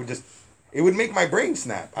that shit, it would make my brain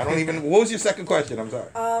snap. I don't even. What was your second question? I'm sorry.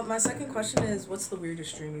 My second question is, what's the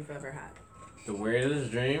weirdest dream you've ever had? The weirdest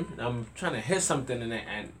dream? I'm trying to hit something in it,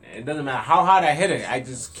 and it doesn't matter how hard I hit it. I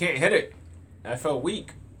just can't hit it. I felt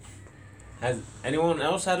weak. Has anyone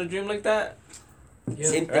else had a dream like that? Yeah.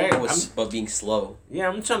 Same thing, but being slow. Yeah,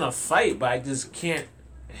 I'm trying to fight, but I just can't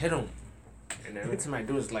hit them. And every time I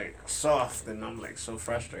do, it's like soft, and I'm like so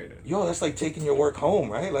frustrated. Yo, that's like taking your work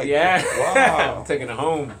home, right? Like, yeah. Wow. I'm taking it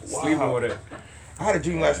home, sleeping with it. I had a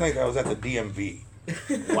dream last night that I was at the DMV.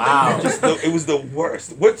 Wow. It was the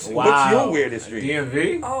worst. What's your weirdest dream?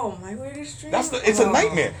 DMV? Oh, my weirdest dream? It's a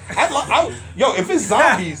nightmare.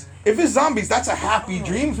 If it's zombies, that's a happy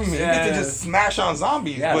dream for me. Yeah. You get to just smash on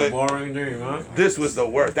zombies. Yeah, but boring dream, huh? This was the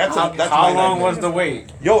worst. How long was the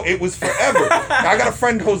wait? Yo, it was forever. I got a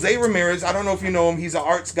friend, Jose Ramirez. I don't know if you know him. He's an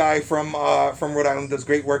arts guy from Rhode Island. Does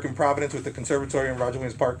great work in Providence with the conservatory in Roger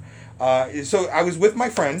Williams Park. So I was with my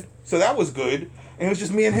friend, so that was good. And it was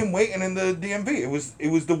just me and him waiting in the DMV.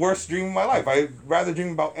 It was the worst dream of my life. I'd rather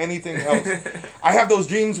dream about anything else. I have those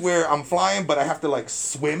dreams where I'm flying, but I have to like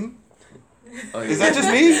swim. Oh, yeah. Is that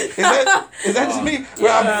just me? Is that just me?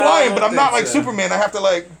 Where I'm flying, but I'm not like Superman. I have to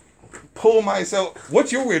like pull myself.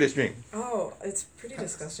 What's your weirdest dream? Oh, it's pretty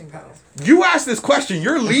disgusting, guys. You asked this question.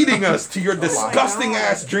 You're leading us to your disgusting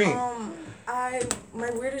ass dream.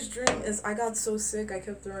 My weirdest dream is I got so sick I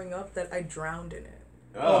kept throwing up that I drowned in it.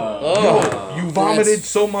 You vomited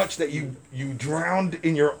so much that you drowned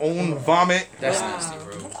in your own vomit. That's nasty,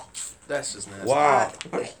 bro. That's just nasty. Wow.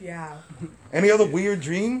 Yeah. Any other weird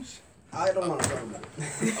dreams? I don't want to talk about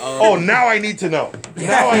it. Oh, now I need to know.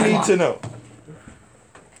 Now I need to know.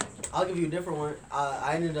 I'll give you a different one.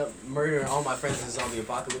 I ended up murdering all my friends in the zombie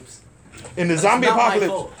apocalypse. In the zombie It's not my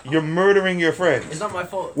apocalypse, fault. you're murdering your friends. It's not my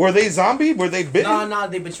fault. Were they zombie? Were they bitten? No,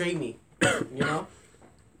 they betrayed me. You know?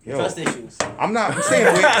 Yo, Trust issues. I'm staying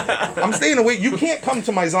away. I'm staying away. You can't come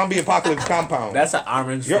to my zombie apocalypse compound. That's an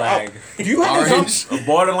orange You're flag. out. Do you have a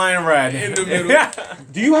borderline red in the middle?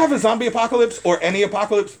 Do you have a zombie apocalypse or any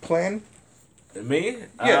apocalypse plan? Me?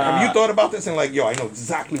 Yeah. Have you thought about this and like, yo, I know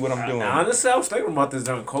exactly what I'm doing. Honestly, I was thinking about this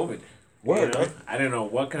during COVID. Word, you know? right? I didn't know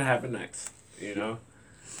what could happen next. You know,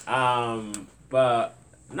 but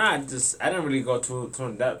I didn't really go too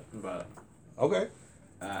in depth. But okay,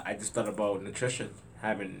 I just thought about nutrition.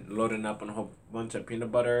 Loading up on a whole bunch of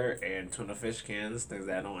peanut butter and tuna fish cans, things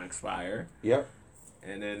that don't expire. Yep.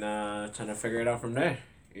 And then trying to figure it out from there.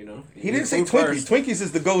 You know. He didn't say Twinkies. Twinkies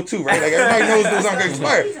is the go-to, right? Like everybody knows those aren't gonna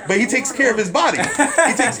expire, but he takes care of his body.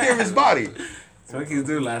 He takes care of his body. Twinkies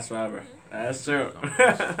do last forever. That's true.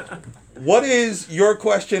 What is your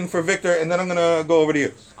question for Victor? And then I'm gonna go over to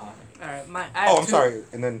you. Alright, I'm sorry.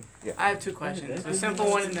 And then yeah. I have two questions. A simple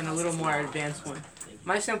one and then a little more advanced one.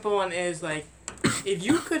 My simple one is like, if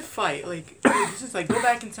you could fight, like, this is like go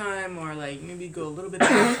back in time or like maybe go a little bit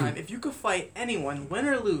back in time. If you could fight anyone, win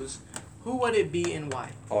or lose, who would it be and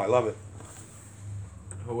why? Oh, I love it.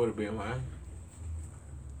 Who would it be and why?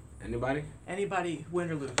 Anybody? Anybody, win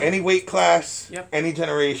or lose. Any weight class. Yep. Any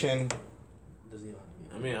generation.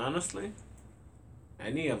 I mean, honestly,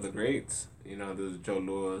 any of the greats. You know, there's Joe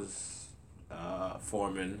Louis,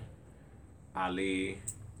 Foreman, Ali,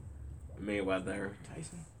 Mayweather,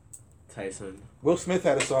 Tyson. Will Smith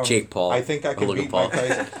had a song. Jake Paul. I think I can Logan beat Paul. Mike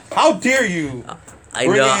Tyson. How dare you? I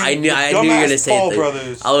knew you were gonna say Paul that.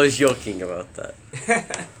 brothers. I was joking about that.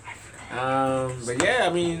 But yeah, I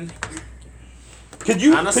mean, Could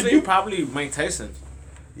you probably Mike Tyson.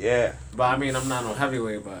 Yeah. But I mean, I'm not no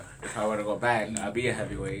heavyweight. But if I were to go back, I'd be a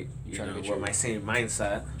heavyweight. You know, with my same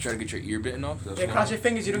mindset. Try to get your ear bitten off. Yeah, cross your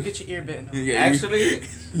fingers. You don't get your ear bitten. Yeah, Actually,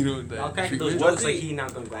 you know that. I'll catch those jokes like he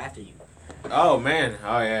not gonna go after you. Oh man!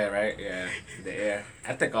 Oh yeah, right. Yeah, the air.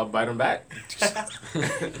 I think I'll bite him back.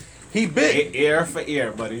 He bit. Ear for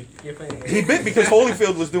ear, buddy. He bit because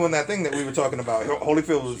Holyfield was doing that thing that we were talking about.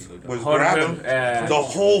 Holyfield was grabbing the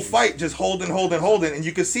whole fight, just holding, and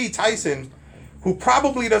you could see Tyson, who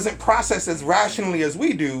probably doesn't process as rationally as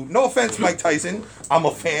we do. No offense, Mike Tyson, I'm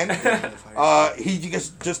a fan. He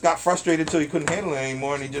just got frustrated till he couldn't handle it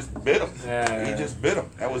anymore, and he just bit him. He just bit him.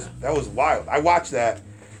 That was wild. I watched that,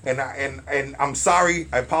 and I'm sorry.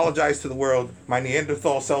 I apologize to the world. My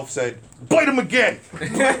Neanderthal self said, "Bite him again,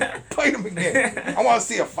 bite him again." I want to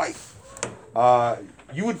see a fight.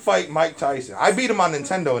 You would fight Mike Tyson. I beat him on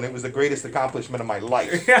Nintendo, and it was the greatest accomplishment of my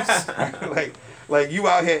life. Like you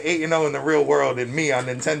out here 8-0 in the real world, and me on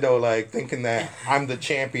Nintendo, like thinking that I'm the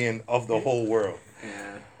champion of the whole world.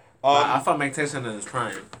 Yeah. I fought Mike Tyson in his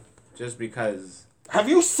prime, just because. Have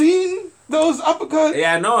you seen those uppercuts?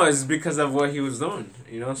 Yeah, no, it's because of what he was doing.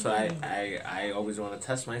 You know, so I always want to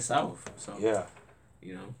test myself. So yeah.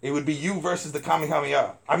 You know, it would be you versus the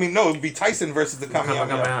Kamehameha. I mean, no, it would be Tyson versus the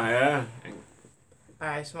Kamehameha. Yeah.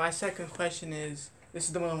 Alright, so my second question is, this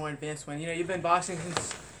is the one more advanced one. You know, you've been boxing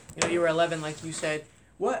since, you were 11, like you said.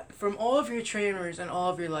 What, from all of your trainers and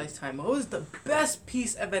all of your lifetime, what was the best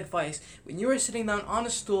piece of advice when you were sitting down on a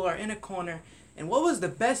stool or in a corner, and what was the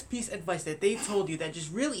best piece of advice that they told you that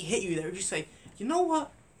just really hit you, that were just like, you know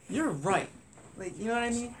what, you're right. Like, you know what I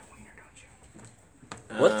mean?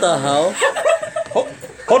 What the hell?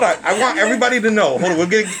 Hold on, I want everybody to know. Hold on,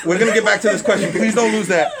 we're gonna get back to this question. Please don't lose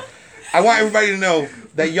that. I want everybody to know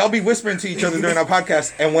that y'all be whispering to each other during our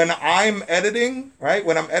podcast, and when I'm editing,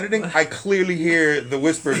 I clearly hear the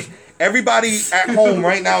whispers. Everybody at home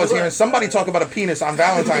right now is hearing somebody talk about a penis on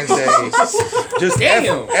Valentine's Day. Just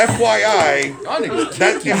FYI.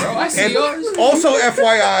 And also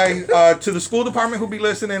FYI to the school department who be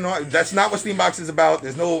listening. That's not what Steambox is about.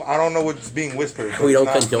 I don't know what's being whispered. We don't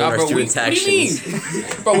condone our students' actions. What do you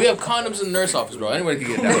mean? Bro, we have condoms in the nurse office, bro. Anybody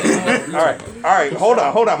can get that. All right. Hold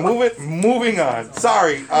on. Moving on.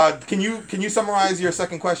 Sorry. Can you summarize your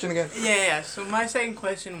second question again? Yeah. So my second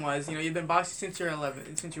question was, you've been boxing since you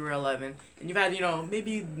were 11, and you've had,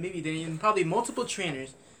 probably multiple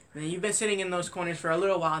trainers, and you've been sitting in those corners for a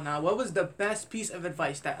little while now. What was the best piece of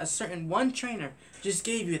advice that a certain one trainer just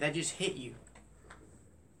gave you that just hit you?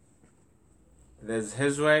 There's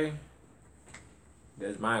his way,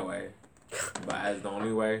 there's my way, but as the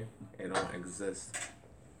only way, it don't exist.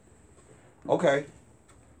 Okay.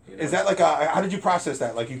 You know? Is that like how did you process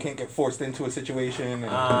that? Like you can't get forced into a situation?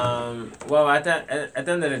 And... Well, at the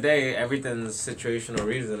end of the day, everything's situational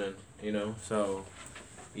reasoning, you know? So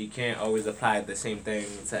you can't always apply the same thing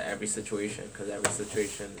to every situation because every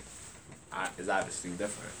situation is obviously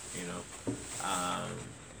different, you know?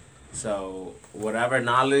 So whatever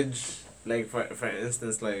knowledge, like for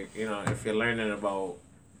instance, like, you know, if you're learning about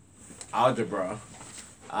algebra,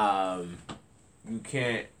 you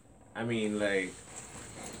can't, I mean, like,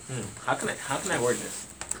 how can I word this?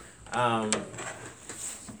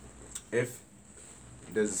 If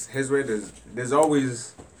there's his way, there's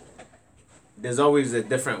always a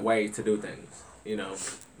different way to do things. You know,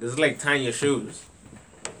 this is like tying your shoes.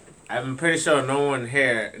 I'm pretty sure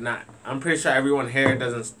I'm pretty sure everyone here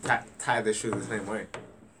doesn't tie their shoes the same way,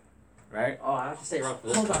 right? Oh, I have to say wrong for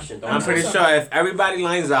this question. I'm pretty sure if everybody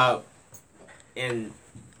lines up and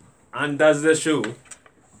undoes their shoe,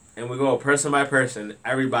 and we go person by person,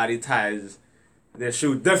 everybody ties their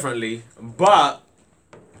shoe differently, but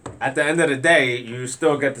at the end of the day, you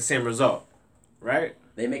still get the same result, right?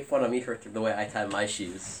 They make fun of me for the way I tie my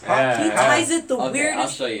shoes. He ties it the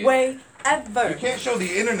weirdest way ever. You can't show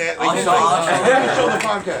the internet. I'll You show can't show the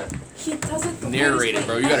podcast. He does it the Narrate it,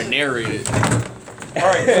 bro. You gotta narrate it. All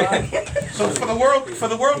right. So for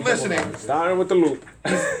the world listening, starting with the loop.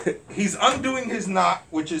 He's undoing his knot,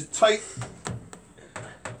 which is tight.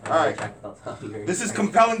 All right. This is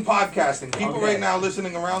compelling podcasting. People right now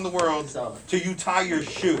listening around the world to you tie your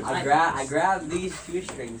shoe. I grab these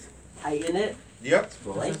shoestrings, tighten it. Yep.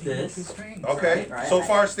 Go like this. Okay. Right. So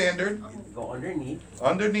far standard. Go underneath.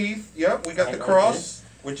 Underneath. Yep. We got the Like cross,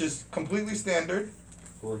 which is completely standard.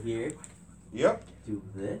 Go here. Yep. Do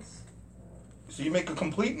this. So you make a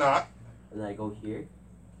complete knot. And then I go here.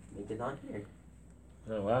 Make a knot here.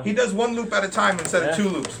 Oh, wow. He does one loop at a time instead of two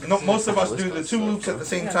loops. No, most of us do the two loops at the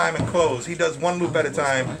same time and close. He does one loop at a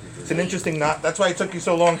time. It's an interesting knot. That's why it took you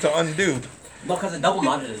so long to undo. No, because it double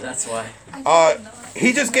knotted it. That's why.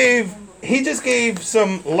 He just gave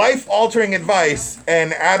some life-altering advice,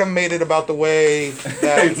 and Adam made it about the way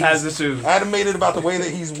that he ties the shoes. Adam made it about the way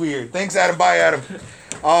that he's weird. Thanks, Adam. Bye, Adam.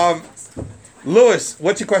 Lewis,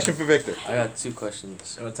 what's your question for Victor? I got two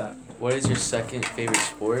questions. What's up? What is your second favorite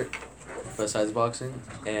sport besides boxing?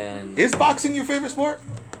 And is boxing your favorite sport?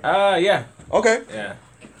 Yeah. Okay. Yeah.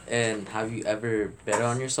 And have you ever bet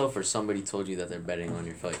on yourself, or somebody told you that they're betting on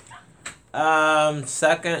your fight?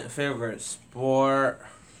 Second favorite sport.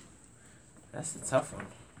 That's a tough one.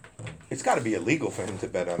 It's got to be illegal for him to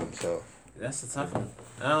bet on himself. That's a tough one.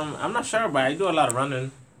 I'm not sure, but I do a lot of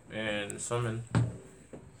running and swimming.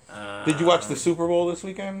 Did you watch the Super Bowl this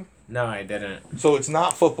weekend? No, I didn't. So it's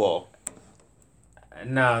not football.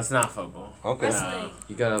 No, it's not football. Okay. No.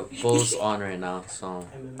 You got a Bulls on right now, so.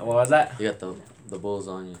 What was that? You got the Bulls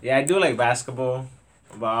on you. Yeah, I do like basketball,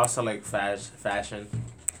 but I also like fashion.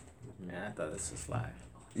 Yeah, I thought this was fly.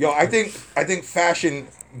 Yo, I think fashion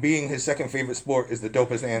being his second favorite sport is the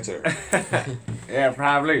dopest answer. Yeah,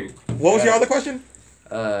 probably. What was your other question?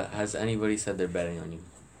 Has anybody said they're betting on you?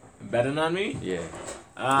 Betting on me? Yeah.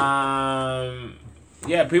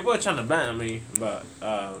 Yeah, people are trying to bet on me, but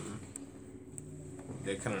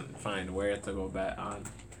they couldn't find where to go bet on.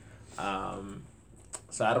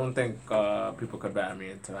 So I don't think people could bet on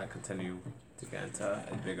me until I continue to get into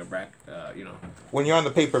a bigger bracket, When you're on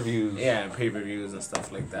the pay-per-views. Yeah, pay-per-views and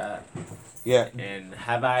stuff like that. Yeah. And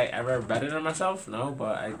have I ever betted on myself? No,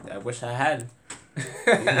 but I wish I had.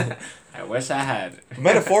 I wish I had.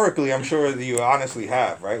 Metaphorically, I'm sure that you honestly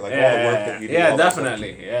have, right? Like all the work that you do. Yeah,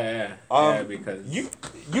 definitely. Yeah. Yeah, because you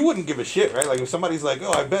wouldn't give a shit, right? Like if somebody's like,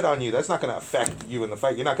 "Oh, I bet on you," that's not gonna affect you in the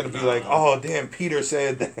fight. You're not gonna be like, "Oh, damn, Peter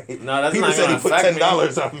said that." No, that's Peter not said gonna he put affect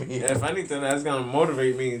 $10 me. on me. If anything, that's gonna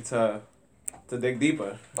motivate me to dig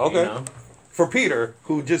deeper. Okay. You know? For Peter,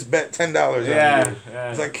 who just bet $10 on you. Yeah.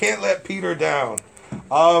 Because I can't let Peter down.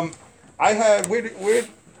 I had we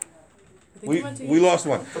lost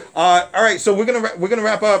one. All right, so we're gonna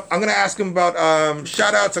wrap up. I'm gonna ask him about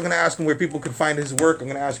shout outs. I'm gonna ask him where people can find his work. I'm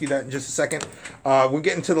gonna ask you that in just a second. We're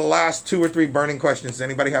getting to the last 2 or 3 burning questions. Does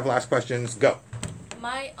anybody have last questions? Go.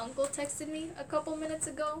 My uncle texted me a couple minutes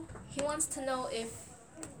ago. He wants to know if,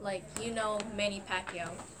 Manny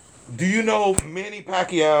Pacquiao. Do you know Manny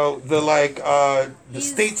Pacquiao, the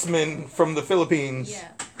statesman from the Philippines?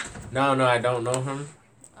 Yeah. No, I don't know him.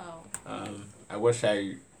 Oh. I wish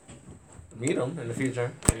I meet him in the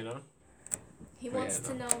future. He wants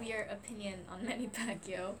to know your opinion on Manny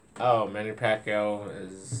Pacquiao. Oh, Manny Pacquiao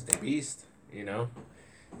is a beast. He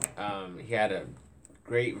had a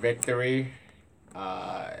great victory,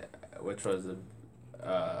 which was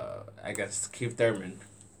against Keith Thurman.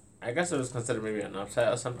 I guess it was considered maybe an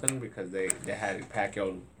upset or something because they had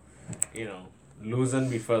Pacquiao, losing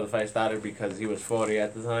before the fight started because he was 40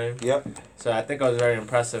 at the time. Yep. So I think it was very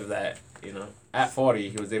impressive that, at 40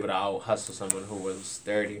 he was able to out hustle someone who was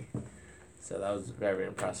 30. So that was very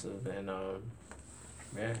impressive. And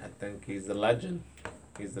I think he's the legend.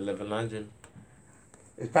 He's the living legend.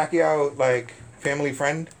 Is Pacquiao like family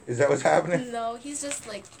friend? Is that what's happening? No, he's just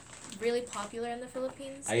like really popular in the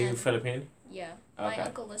Philippines. Are you Filipino? Yeah. Okay. My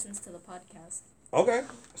uncle listens to the podcast. Okay.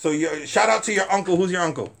 So shout out to your uncle. Who's your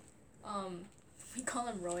uncle? We call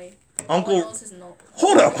him Roy. Uncle. No one knows his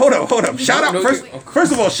Hold up. Shout out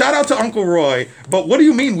first of all, shout out to Uncle Roy. But what do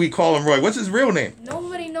you mean we call him Roy? What's his real name?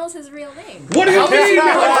 Nobody knows his real name. What do you mean?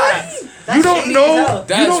 You don't know?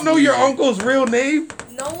 You don't know your weird. uncle's real name?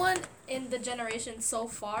 No one in the generation so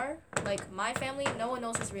far, like my family, no one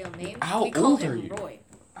knows his real name. How we call old him are you? Roy.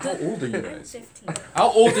 How old are you I'm guys? 15.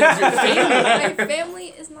 How old is your family? My family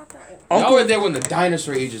is not that old. Y'all were there when the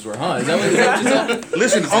dinosaur ages were, huh? Is that what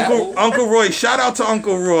Listen, Uncle Roy, shout out to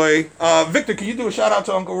Uncle Roy. Victor, can you do a shout out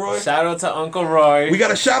to Uncle Roy? Shout out to Uncle Roy. We got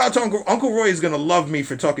a shout out to Uncle Roy is gonna love me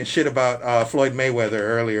for talking shit about Floyd Mayweather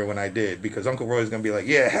earlier when I did, because Uncle Roy is gonna be like,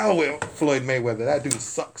 yeah, hell with Floyd Mayweather. That dude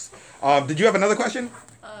sucks. Did you have another question?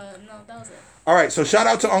 No, that was it. All right, so shout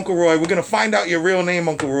out to Uncle Roy. We're gonna find out your real name,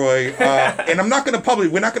 Uncle Roy, and I'm not gonna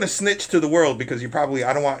we're not gonna snitch to the world because I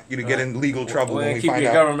don't want you to get in legal trouble We're when gonna we keep find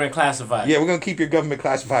your out. government classified. Yeah, we're gonna keep your government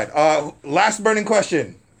classified. Last burning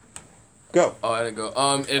question. Go. Oh, I didn't go.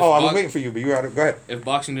 I was waiting for you, but you got to go ahead. If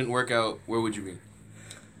boxing didn't work out, where would you be?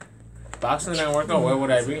 Boxing didn't work out, where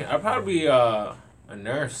would I be? I'd probably be a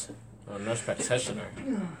nurse or a nurse practitioner.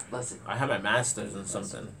 I have my master's in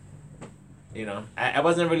something. I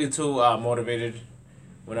wasn't really too motivated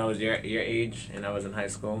when I was your age and I was in high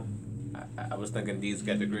school. I was thinking these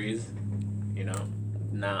get degrees,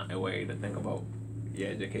 not a way to think about your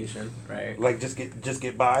education, right? Like just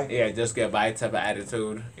get by? Yeah, just get by type of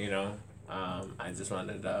attitude, I just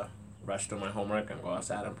wanted to rush through my homework and go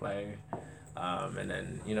outside and play. And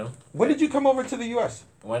then, When did you come over to the U.S.?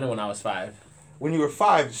 When I was 5. When you were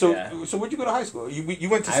 5. So Yeah. so where'd you go to high school? You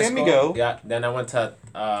went to High San school, Miguel. Yeah, then I went to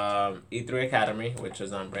E3 Academy, which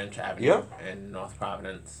is on Branch Avenue in North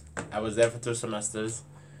Providence. I was there for 2 semesters,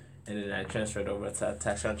 and then I transferred over to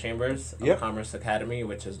Textron Chambers of Commerce Academy,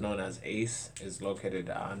 which is known as ACE. Is located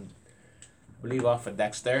on, I believe, off of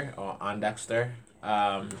Dexter or on Dexter.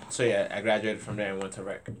 So yeah, I graduated from there and went to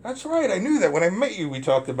Rick. That's right. I knew that when I met you. We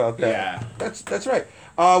talked about that. Yeah. That's right.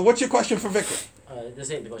 What's your question for Victor? This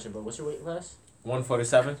ain't the question, but what's your weight class?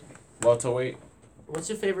 147, welterweight. What's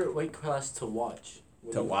your favorite weight class to watch?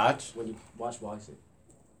 Watch? When you watch boxing.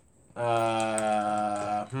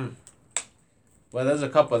 Well, there's a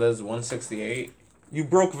couple. There's 168. You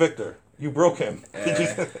broke Victor. You broke him.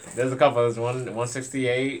 There's a couple. There's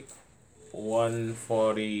 168,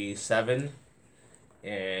 147,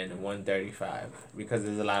 and 135. Because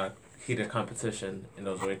there's a lot of heated competition in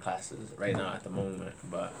those weight classes right now at the moment.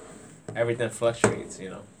 But everything fluctuates,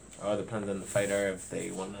 All depends on the fighter if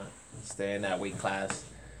they want to stay in that weight class,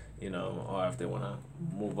 or if they want to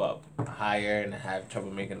move up higher and have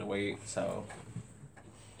trouble making the weight. So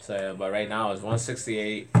yeah, but right now it's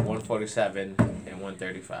 168, 147, and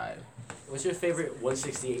 135. What's your favorite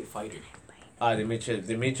 168 fighter?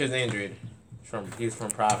 Demetrius Andrew. He's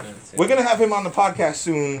from Providence. We're gonna have him on the podcast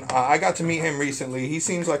soon. I got to meet him recently. He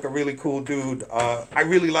seems like a really cool dude. I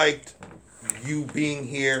really liked you being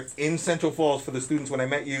here in Central Falls for the students when I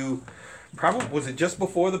met you. Probably was it just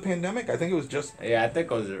before the pandemic? I think it was just. Yeah, I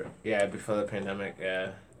think it was before the pandemic.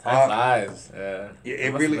 Yeah, time flies.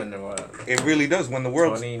 It really does. When the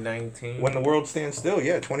world 2019. When the world stands still,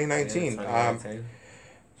 2019. Yeah, 2019.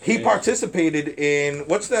 He participated in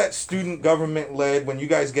what's that student government led when you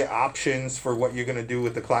guys get options for what you're gonna do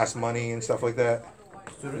with the class money and stuff like that.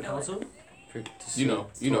 Student council. You know.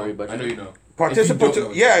 I know you know.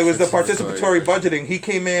 It was the participatory budgeting. He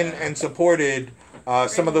came in and supported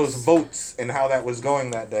some of those votes and how that was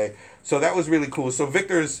going that day. So that was really cool. So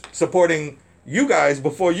Victor's supporting you guys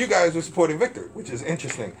before you guys were supporting Victor, which is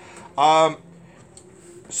interesting.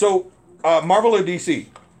 So Marvel or DC?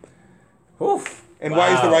 Oof. And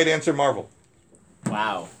why is the right answer Marvel?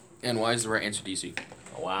 Wow. And why is the right answer DC?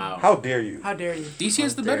 Wow. How dare you? How dare you? DC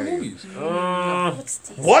has the better movies.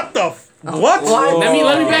 What the what? Let me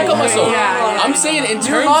back up myself. Yeah. I'm saying in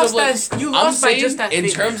terms of in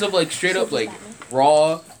terms of like straight up like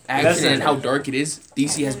raw action and how dark it is,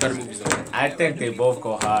 DC has better movies than I think they both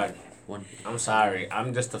go hard. I'm sorry.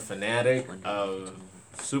 I'm just a fanatic of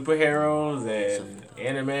superheroes and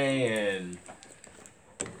anime, and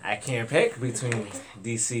I can't pick between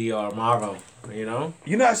DC or Marvel. You know?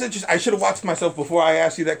 You know, that's interesting. I should have watched myself before I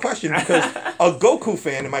asked you that question because a Goku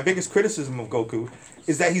fan, and my biggest criticism of Goku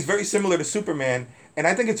is that he's very similar to Superman, and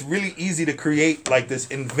I think it's really easy to create like this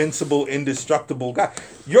invincible, indestructible guy.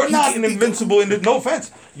 You're not an invincible, no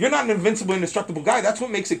offense, you're not an invincible, indestructible guy. That's what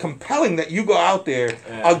makes it compelling that you go out there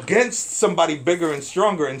against somebody bigger and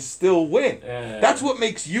stronger and still win. That's what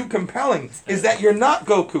makes you compelling, is that you're not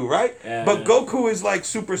Goku, right? But Goku is like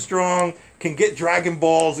super strong, can get Dragon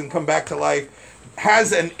Balls and come back to life,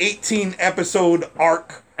 has an 18 episode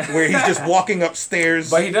arc where he's just walking upstairs.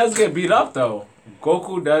 But he does get beat up though.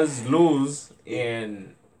 Goku does lose,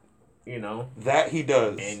 and you know that he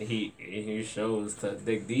does, and he shows to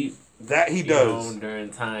dig deep. That he does during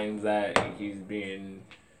times that he's being,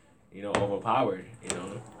 overpowered.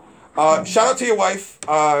 Shout out to your wife.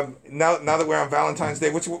 Now that we're on Valentine's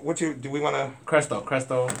Day, do we want to? Crystal.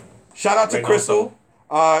 Shout out to Reynoso. Crystal.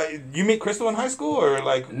 You meet Crystal in high school or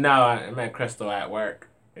like? No, I met Crystal at work.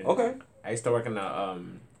 Okay. I used to work in a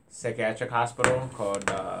psychiatric hospital called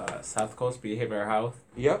South Coast Behavioral Health.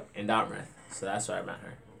 Yep. In Dartmouth. So that's where I met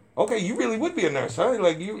her. Okay, you really would be a nurse, huh?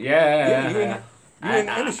 Like you. Yeah. You're in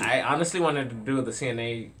the industry. I honestly wanted to do the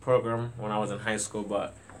CNA program when I was in high school,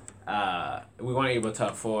 but we weren't able to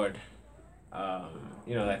afford,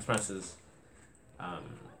 the expenses.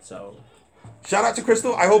 So. Shout out to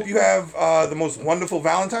Crystal. I hope you have the most wonderful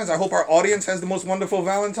Valentine's. I hope our audience has the most wonderful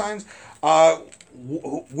Valentine's.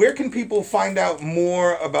 Where can people find out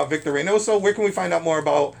more about Victor Reynoso? Where can we find out more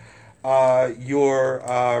about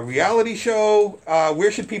your reality show?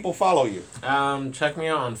 Where should people follow you? Check me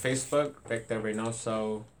out on Facebook, Victor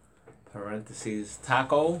Reynoso,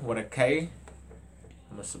 taco with a K.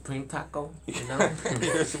 I'm a supreme taco,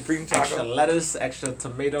 You're a supreme taco. Extra lettuce, extra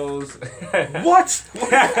tomatoes. What?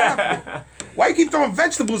 Why you keep throwing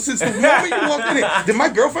vegetables since the moment you walked in here? Did my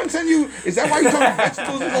girlfriend send you? Is that why you throwing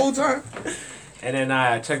vegetables the whole time? And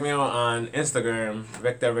then check me out on Instagram,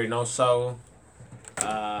 Victor Reynoso.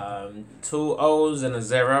 2 O's and a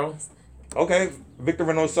 0. Okay, Victor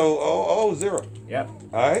Reynoso 0. Yep.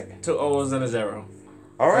 All right. 2 O's and a 0.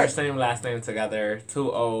 All right. First name, last name together.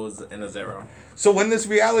 2 O's and a 0. So when this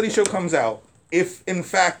reality show comes out, if in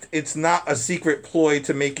fact it's not a secret ploy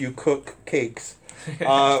to make you cook cakes,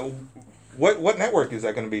 what network is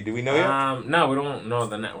that going to be? Do we know yet? No, we don't know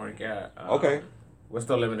the network yet. Okay. We're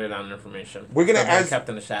still limited on information. We're gonna kept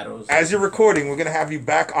in the shadows. As you're recording, we're gonna have you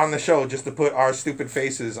back on the show just to put our stupid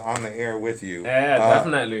faces on the air with you. Yeah,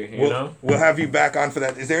 definitely. We'll have you back on for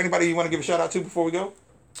that. Is there anybody you want to give a shout out to before we go?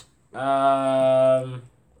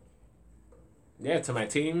 Yeah, to my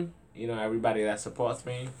team. Everybody that supports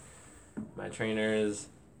me, my trainers,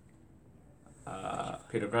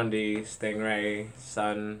 Peter Grundy, Stingray,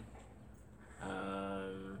 Sun,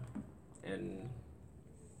 and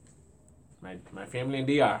my family in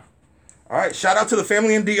DR. All right, shout out to the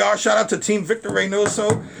family in DR. Shout out to Team Victor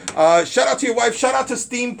Reynoso. Shout out to your wife. Shout out to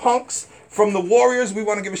Steampunks from the Warriors. We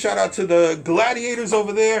want to give a shout out to the Gladiators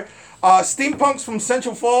over there. Steampunks from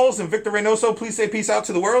Central Falls and Victor Reynoso. Please say peace out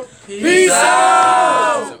to the world. Peace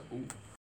out!